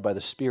who were led by the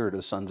Spirit are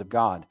the sons of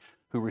God,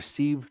 who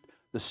received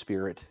the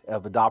Spirit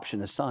of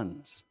adoption as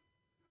sons.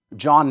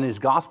 John in his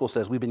gospel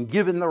says we've been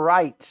given the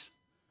right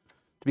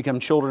to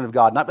become children of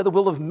God, not by the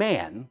will of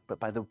man, but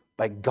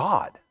by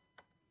God.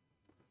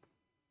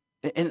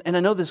 And I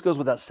know this goes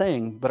without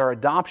saying, but our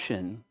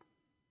adoption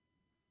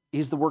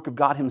is the work of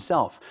God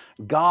himself.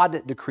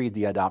 God decreed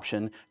the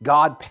adoption.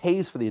 God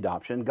pays for the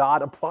adoption.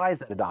 God applies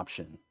that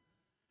adoption.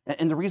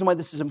 And the reason why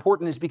this is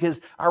important is because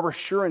our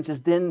assurance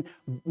is then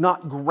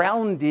not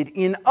grounded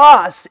in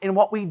us, in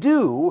what we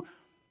do.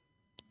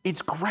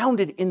 It's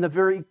grounded in the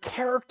very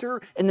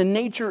character and the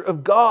nature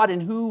of God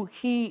and who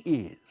he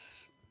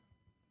is.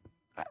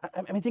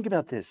 I mean, think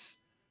about this.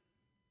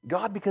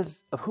 God,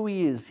 because of who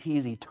he is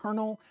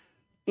eternal,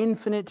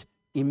 infinite,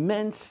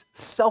 immense,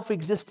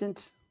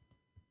 self-existent.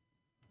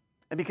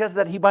 And because of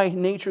that, he by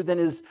nature then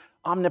is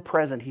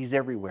omnipresent. He's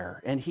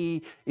everywhere. And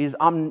he is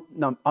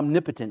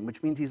omnipotent,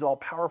 which means he's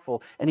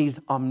all-powerful. And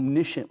he's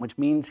omniscient, which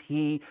means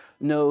he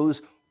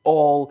knows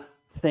all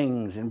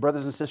things. And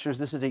brothers and sisters,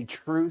 this is a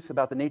truth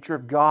about the nature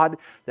of God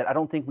that I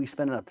don't think we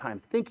spend enough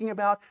time thinking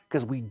about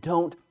because we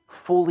don't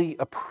fully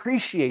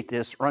appreciate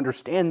this or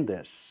understand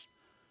this.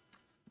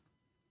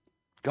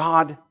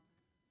 God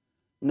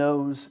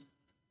knows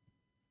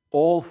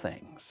all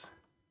things.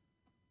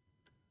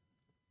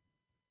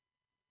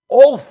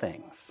 All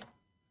things.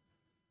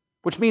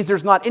 Which means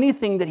there's not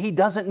anything that he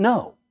doesn't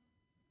know.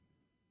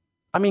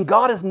 I mean,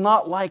 God is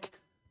not like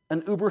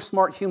an uber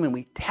smart human.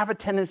 We have a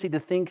tendency to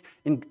think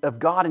of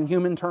God in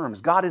human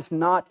terms. God is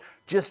not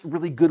just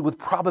really good with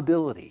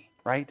probability,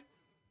 right?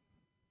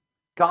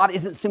 God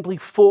isn't simply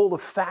full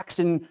of facts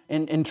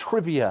and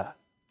trivia.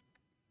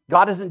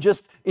 God isn't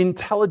just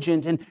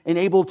intelligent and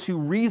able to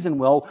reason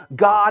well.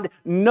 God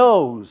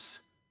knows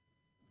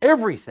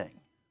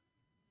everything.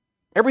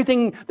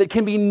 Everything that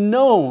can be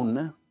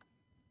known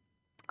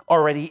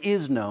already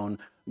is known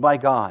by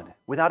God,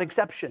 without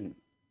exception.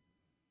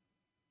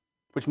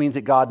 Which means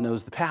that God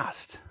knows the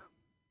past.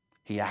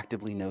 He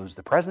actively knows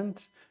the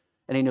present,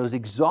 and he knows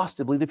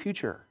exhaustively the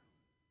future.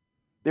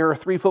 There are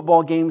 3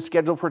 football games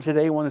scheduled for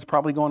today. One is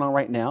probably going on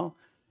right now.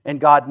 And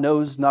God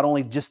knows not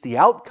only just the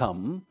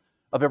outcome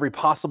of every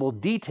possible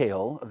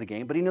detail of the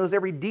game, but he knows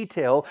every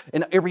detail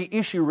and every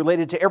issue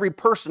related to every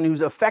person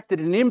who's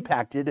affected and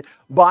impacted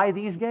by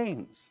these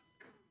games.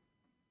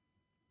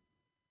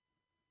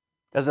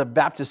 As a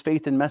Baptist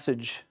faith and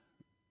message,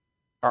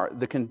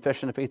 the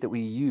confession of faith that we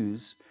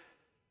use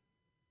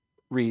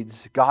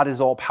reads, God is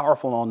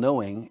all-powerful and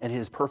all-knowing, and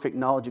his perfect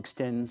knowledge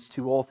extends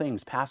to all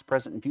things, past,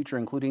 present, and future,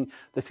 including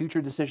the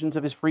future decisions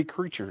of his free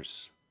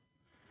creatures.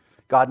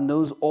 God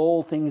knows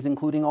all things,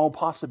 including all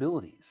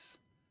possibilities.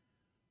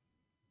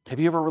 Have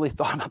you ever really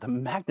thought about the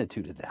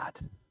magnitude of that?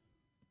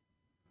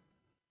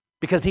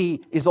 Because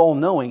he is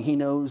all-knowing, he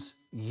knows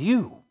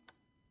you.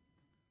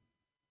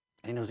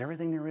 And he knows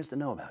everything there is to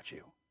know about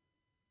you.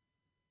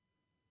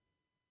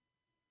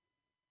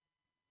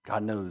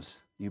 God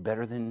knows you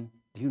better than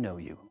you know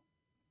you.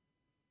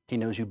 He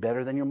knows you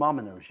better than your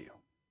mama knows you.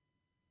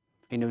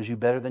 He knows you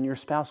better than your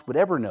spouse would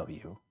ever know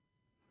you,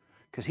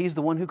 because he's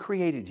the one who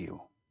created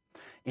you.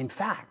 In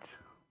fact,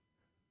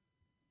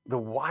 the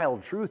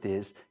wild truth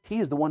is, he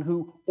is the one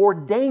who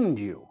ordained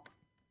you.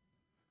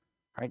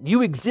 Right?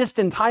 You exist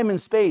in time and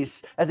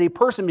space as a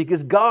person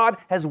because God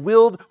has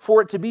willed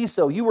for it to be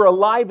so. You are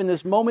alive in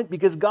this moment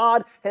because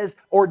God has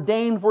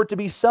ordained for it to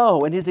be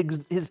so, and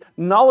His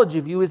knowledge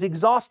of you is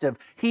exhaustive.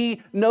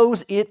 He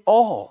knows it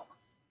all.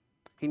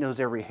 He knows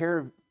every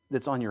hair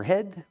that's on your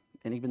head,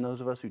 and even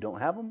those of us who don't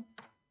have them.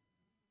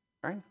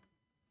 Right?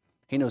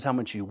 He knows how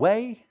much you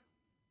weigh.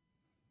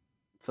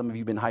 Some of you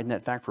have been hiding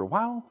that fact for a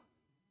while.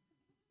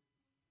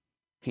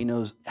 He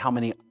knows how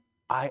many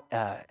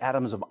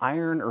atoms of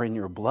iron are in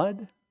your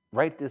blood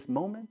right this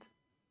moment.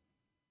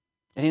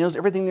 And He knows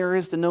everything there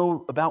is to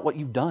know about what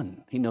you've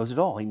done. He knows it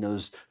all. He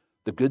knows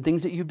the good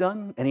things that you've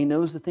done, and He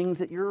knows the things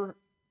that you're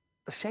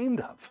ashamed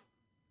of.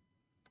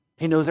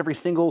 He knows every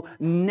single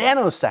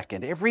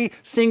nanosecond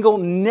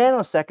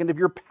of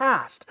your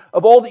past,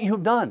 of all that you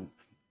have done,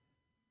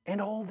 and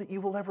all that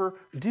you will ever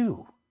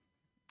do.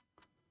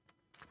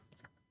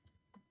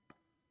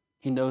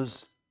 He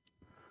knows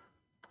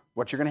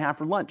what you're going to have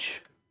for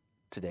lunch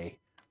today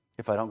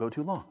if I don't go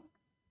too long.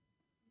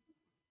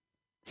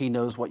 He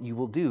knows what you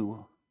will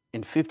do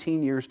in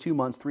 15 years, 2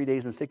 months, 3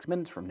 days, and 6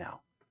 minutes from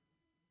now.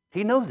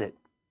 He knows it,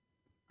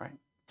 right?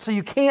 So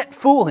you can't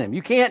fool Him.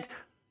 You can't,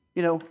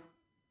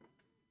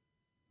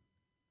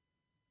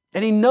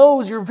 and He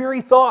knows your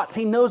very thoughts.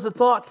 He knows the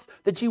thoughts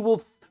that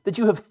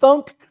you have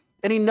thunk,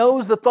 and He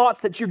knows the thoughts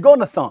that you're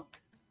going to thunk.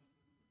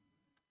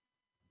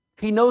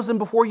 He knows them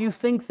before you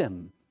think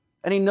them,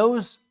 and He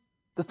knows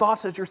the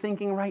thoughts that you're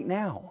thinking right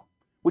now,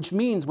 which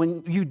means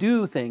when you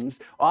do things,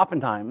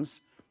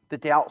 oftentimes,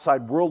 that the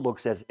outside world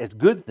looks as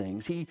good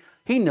things, He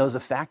knows the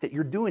fact that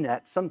you're doing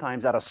that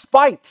sometimes out of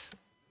spite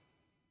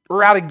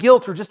or out of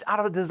guilt or just out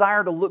of a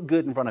desire to look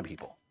good in front of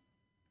people.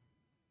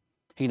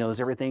 He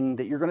knows everything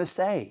that you're going to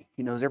say.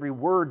 He knows every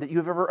word that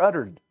you've ever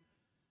uttered.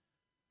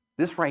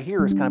 This right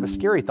here is kind of a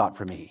scary thought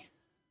for me.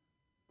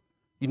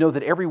 You know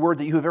that every word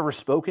that you have ever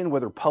spoken,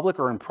 whether public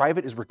or in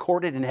private, is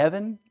recorded in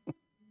heaven?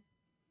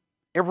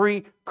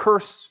 Every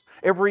curse,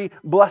 every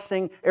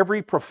blessing,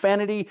 every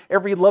profanity,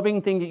 every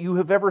loving thing that you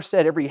have ever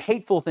said, every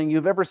hateful thing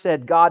you've ever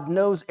said, God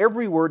knows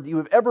every word that you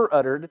have ever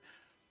uttered,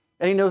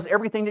 and He knows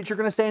everything that you're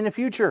going to say in the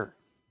future.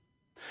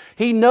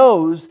 He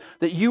knows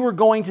that you are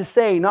going to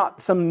say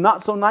some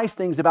not so nice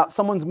things about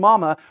someone's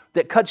mama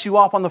that cuts you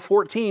off on the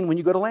 14 when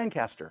you go to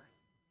Lancaster.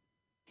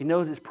 He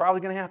knows it's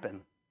probably going to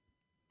happen.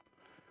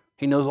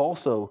 He knows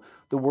also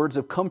the words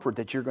of comfort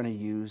that you're going to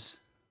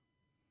use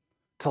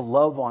to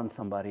love on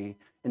somebody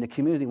in the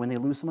community when they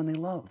lose someone they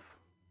love.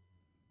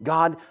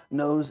 God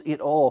knows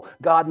it all.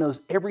 God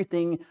knows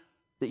everything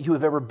that you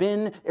have ever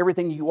been,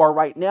 everything you are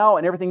right now,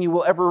 and everything you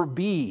will ever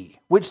be,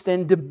 which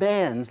then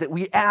demands that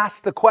we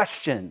ask the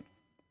question,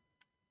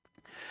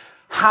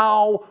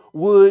 how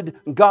would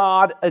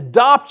God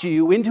adopt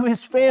you into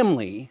His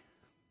family?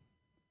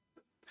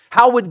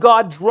 How would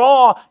God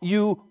draw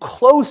you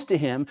close to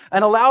Him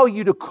and allow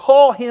you to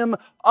call Him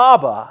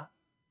Abba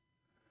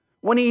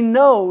when He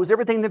knows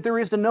everything that there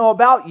is to know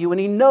about you, and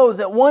He knows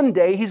that one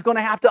day He's going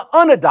to have to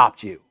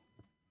unadopt you?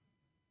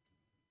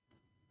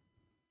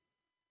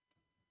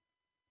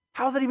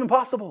 How is that even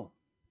possible?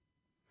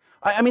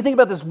 I mean, think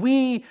about this.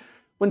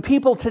 When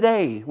people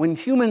today, when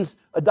humans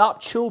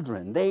adopt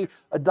children, they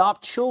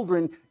adopt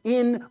children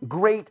in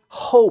great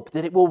hope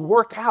that it will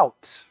work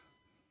out.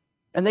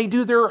 And they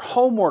do their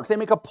homework. They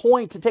make a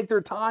point to take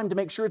their time to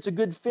make sure it's a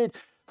good fit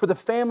for the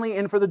family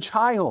and for the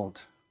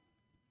child.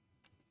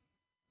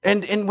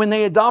 And when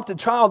they adopt a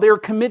child, they're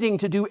committing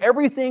to do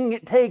everything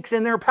it takes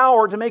in their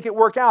power to make it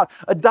work out.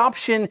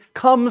 Adoption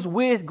comes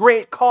with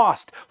great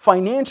cost,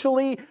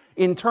 financially,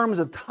 in terms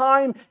of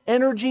time,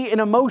 energy, and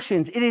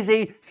emotions. It is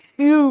a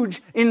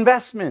huge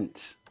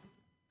investment.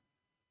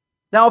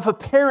 Now, if a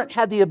parent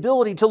had the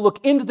ability to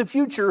look into the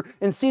future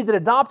and see that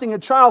adopting a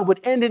child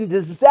would end in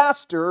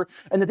disaster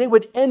and that they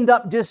would end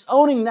up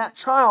disowning that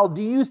child,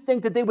 do you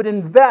think that they would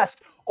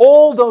invest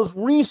all those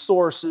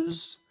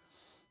resources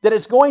that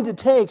it's going to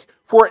take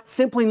for it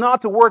simply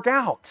not to work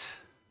out?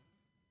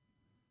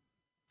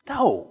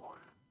 No.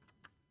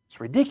 It's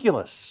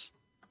ridiculous.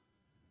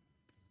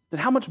 Then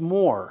how much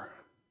more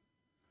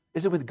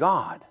is it with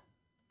God?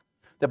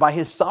 That by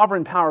His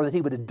sovereign power that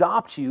He would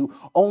adopt you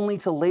only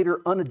to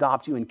later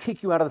unadopt you and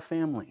kick you out of the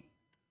family.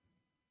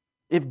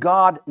 If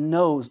God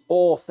knows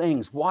all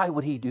things, why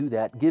would He do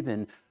that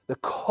given the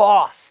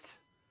cost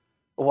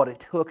of what it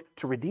took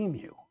to redeem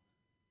you?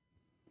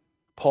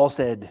 Paul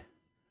said,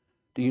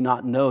 do you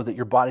not know that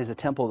your body is a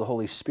temple of the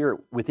Holy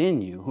Spirit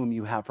within you, whom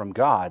you have from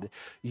God?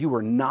 You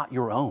are not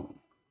your own.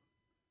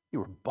 You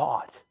were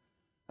bought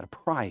at a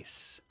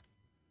price.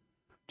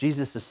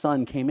 Jesus the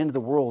Son came into the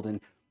world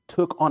and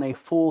took on a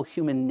full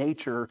human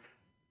nature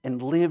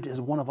and lived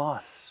as one of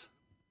us.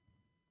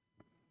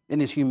 In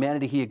His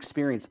humanity, He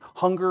experienced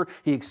hunger.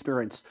 He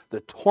experienced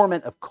the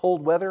torment of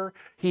cold weather.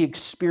 He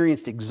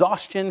experienced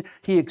exhaustion.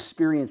 He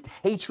experienced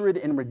hatred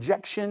and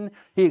rejection.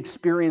 He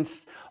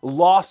experienced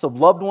loss of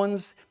loved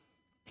ones.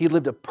 He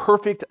lived a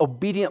perfect,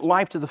 obedient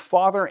life to the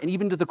Father and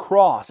even to the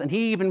cross. And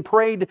He even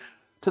prayed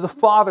to the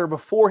Father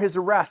before His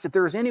arrest, if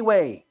there is any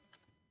way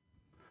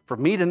for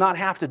me to not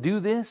have to do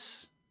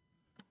this,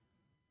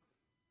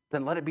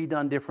 then let it be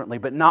done differently.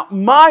 But not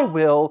my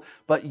will,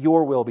 but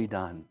your will be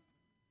done.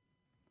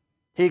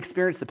 He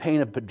experienced the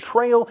pain of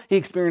betrayal. He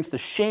experienced the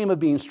shame of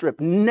being stripped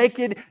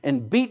naked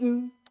and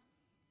beaten.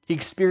 He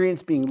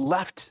experienced being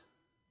left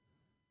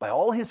by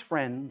all his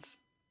friends.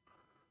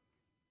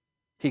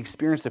 He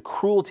experienced the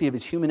cruelty of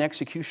his human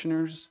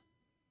executioners.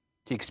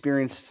 He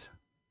experienced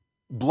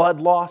blood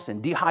loss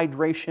and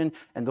dehydration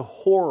and the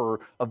horror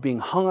of being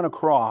hung on a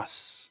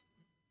cross.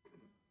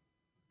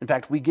 In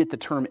fact, we get the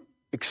term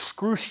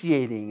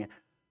excruciating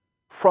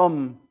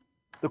from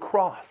the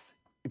cross.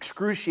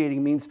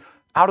 Excruciating means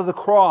out of the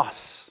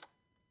cross.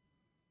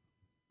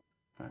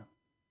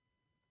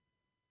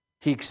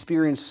 He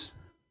experienced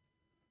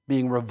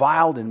being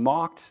reviled and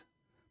mocked,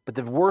 but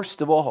the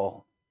worst of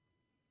all,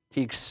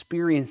 he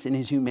experienced in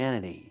his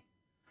humanity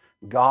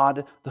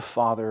God the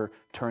Father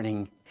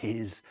turning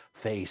his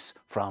face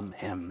from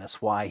him.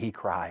 That's why he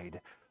cried,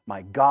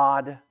 my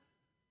God,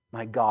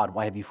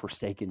 why have you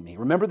forsaken me?"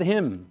 Remember the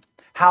hymn.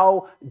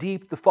 How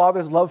deep the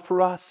Father's love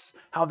for us,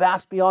 how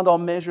vast beyond all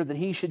measure that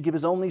he should give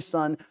his only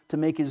Son to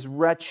make a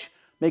wretch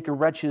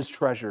his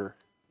treasure.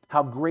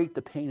 How great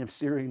the pain of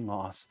searing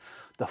loss.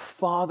 The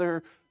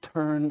Father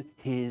turned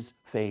his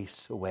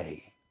face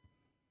away.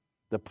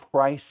 The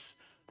price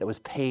that was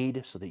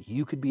paid so that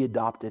you could be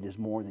adopted is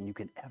more than you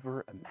can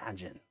ever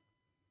imagine.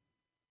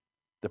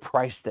 The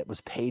price that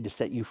was paid to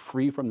set you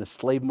free from the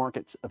slave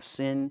markets of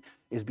sin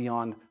is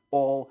beyond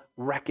all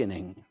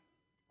reckoning.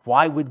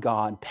 Why would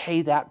God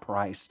pay that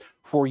price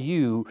for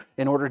you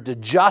in order to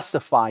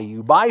justify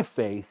you by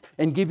faith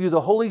and give you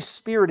the Holy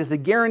Spirit as a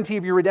guarantee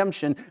of your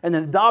redemption and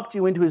then adopt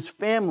you into his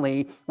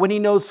family when he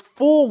knows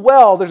full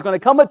well there's going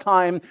to come a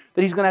time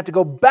that he's going to have to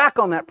go back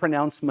on that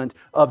pronouncement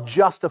of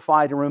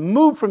justified and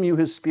remove from you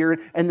his Spirit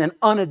and then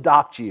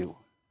unadopt you?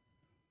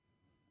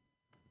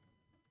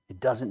 It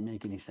doesn't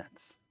make any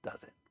sense,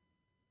 does it?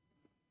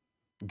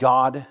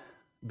 God,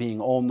 being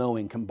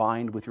all-knowing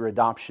combined with your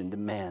adoption,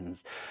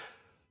 demands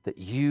that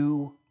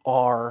you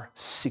are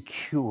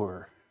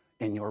secure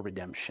in your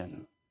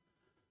redemption.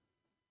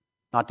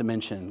 Not to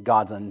mention,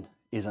 God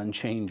is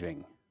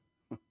unchanging.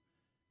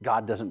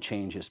 God doesn't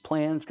change his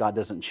plans. God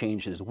doesn't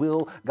change his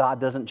will.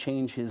 God doesn't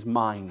change his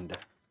mind.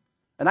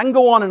 And I can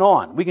go on and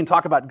on. We can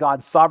talk about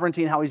God's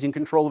sovereignty and how he's in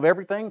control of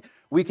everything.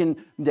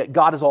 That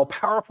God is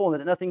all-powerful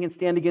and that nothing can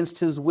stand against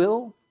his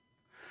will.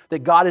 That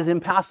God is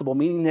impassible,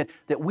 meaning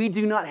that we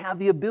do not have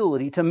the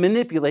ability to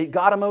manipulate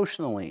God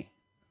emotionally.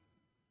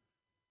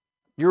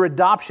 Your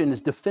adoption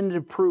is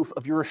definitive proof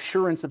of your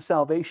assurance of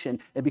salvation.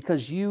 And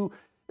because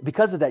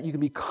of that, you can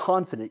be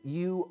confident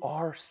you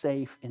are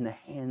safe in the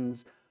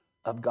hands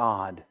of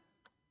God,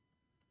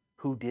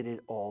 who did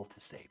it all to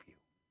save you.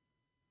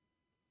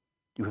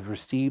 You have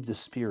received the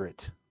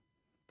Spirit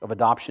of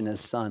adoption as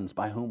sons,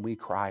 by whom we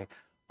cry,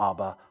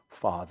 Abba,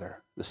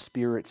 Father. The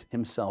Spirit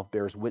himself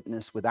bears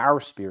witness with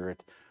our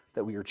spirit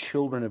that we are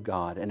children of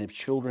God, and if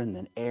children,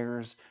 then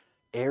heirs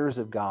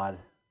of God,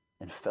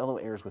 and fellow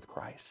heirs with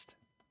Christ.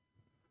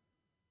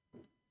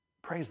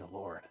 Praise the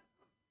Lord.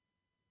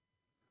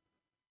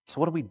 So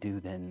what do we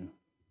do then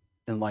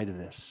in light of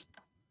this?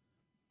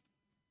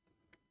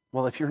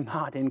 Well, if you're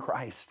not in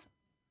Christ,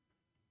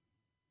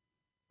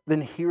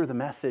 then hear the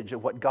message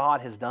of what God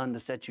has done to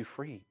set you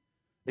free.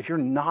 If you're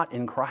not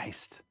in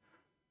Christ,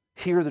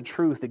 hear the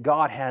truth that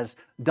God has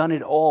done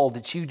it all,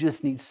 that you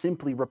just need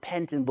simply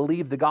repent and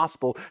believe the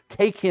gospel.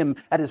 Take him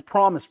at his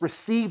promise.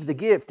 Receive the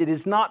gift. It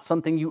is not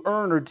something you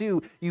earn or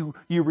do. You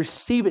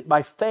receive it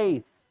by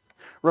faith.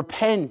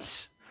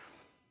 Repent.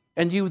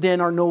 And you then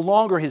are no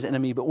longer his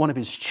enemy, but one of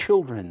his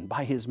children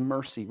by his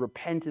mercy.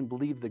 Repent and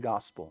believe the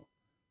gospel.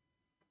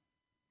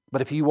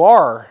 But if you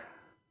are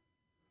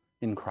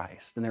in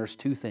Christ, then there's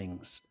two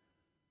things.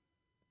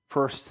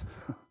 First,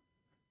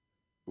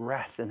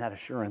 rest in that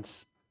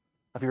assurance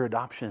of your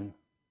adoption.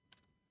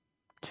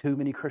 Too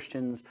many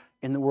Christians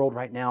in the world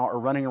right now are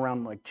running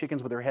around like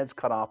chickens with their heads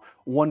cut off,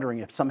 wondering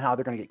if somehow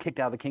they're going to get kicked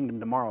out of the kingdom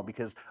tomorrow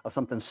because of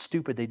something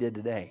stupid they did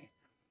today.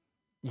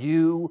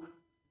 You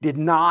did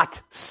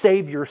not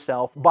save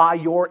yourself by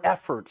your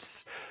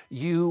efforts.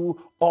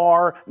 You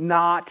are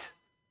not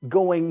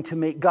going to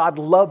make God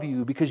love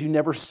you because you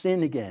never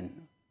sin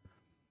again.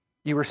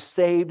 You were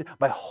saved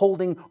by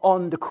holding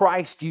on to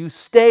Christ. You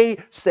stay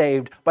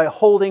saved by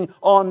holding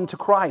on to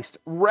Christ.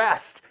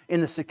 Rest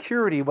in the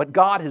security of what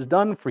God has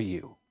done for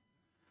you.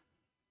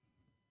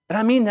 And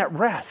I mean that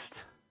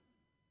rest.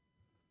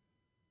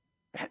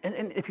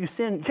 And if you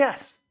sin,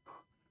 yes,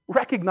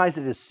 recognize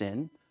it as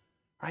sin,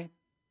 right?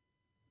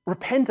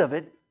 Repent of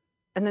it,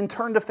 and then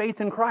turn to faith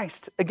in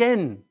Christ.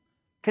 Again,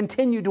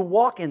 continue to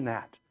walk in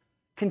that.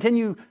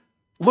 Continue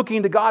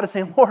looking to God and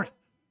saying, Lord,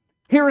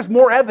 here is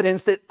more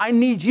evidence that I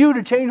need you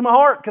to change my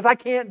heart because I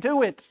can't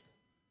do it.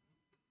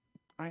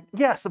 Right?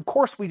 Yes, of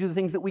course we do the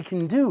things that we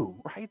can do,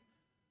 right?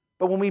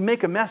 But when we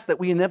make a mess that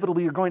we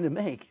inevitably are going to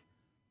make,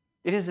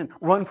 it isn't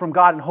run from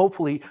God and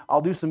hopefully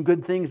I'll do some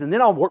good things and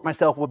then I'll work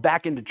myself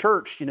back into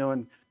church,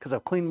 and because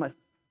I've cleaned my...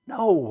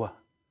 No.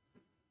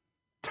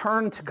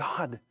 Turn to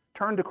God.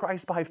 Turn to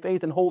Christ by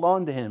faith and hold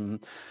on to him.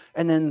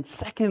 And then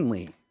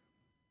secondly,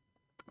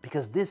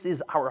 Because this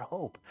is our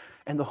hope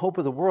and the hope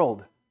of the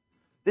world.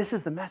 This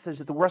is the message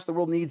that the rest of the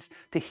world needs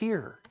to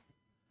hear.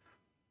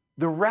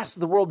 The rest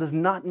of the world does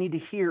not need to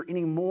hear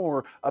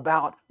anymore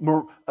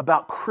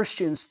about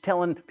Christians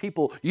telling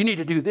people, you need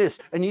to do this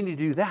and you need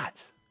to do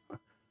that.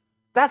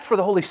 That's for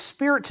the Holy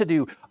Spirit to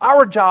do.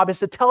 Our job is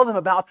to tell them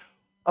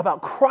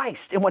about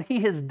Christ and what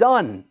He has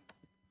done.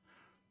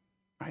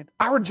 Right?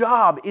 Our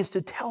job is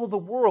to tell the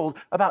world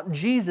about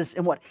Jesus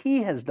and what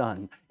He has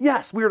done.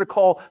 Yes, we are to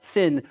call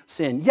sin,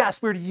 sin.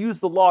 Yes, we're to use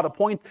the law to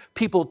point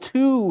people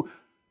to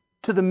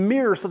the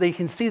mirror so they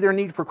can see their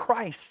need for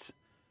Christ.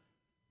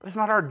 But it's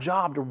not our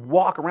job to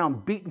walk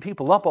around beating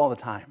people up all the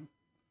time.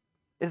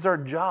 It is our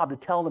job to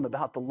tell them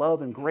about the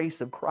love and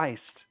grace of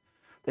Christ,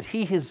 that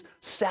He has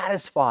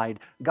satisfied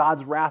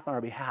God's wrath on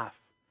our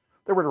behalf,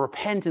 that we're to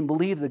repent and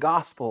believe the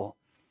gospel.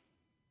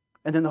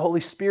 And then the Holy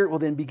Spirit will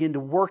then begin to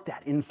work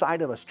that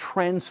inside of us,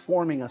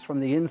 transforming us from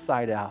the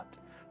inside out,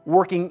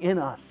 working in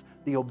us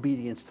the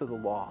obedience to the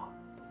law.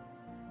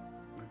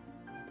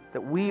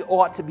 That we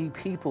ought to be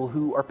people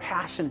who are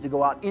passionate to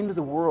go out into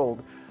the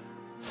world,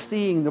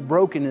 seeing the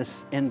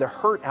brokenness and the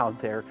hurt out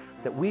there,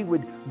 that we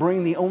would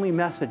bring the only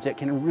message that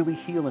can really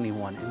heal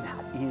anyone, and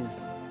that is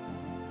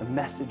the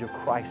message of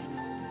Christ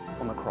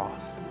on the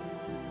cross.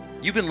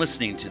 You've been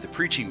listening to the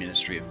preaching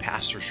ministry of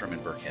Pastor Sherman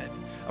Burkhead,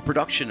 a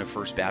production of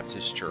First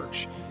Baptist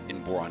Church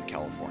in Boron,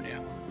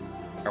 California.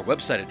 Our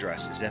website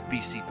address is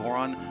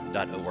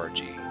fbcboron.org.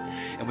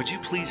 And would you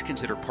please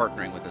consider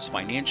partnering with us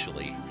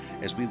financially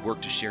as we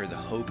work to share the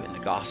hope and the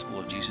gospel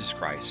of Jesus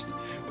Christ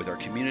with our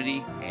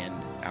community and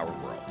our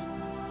world.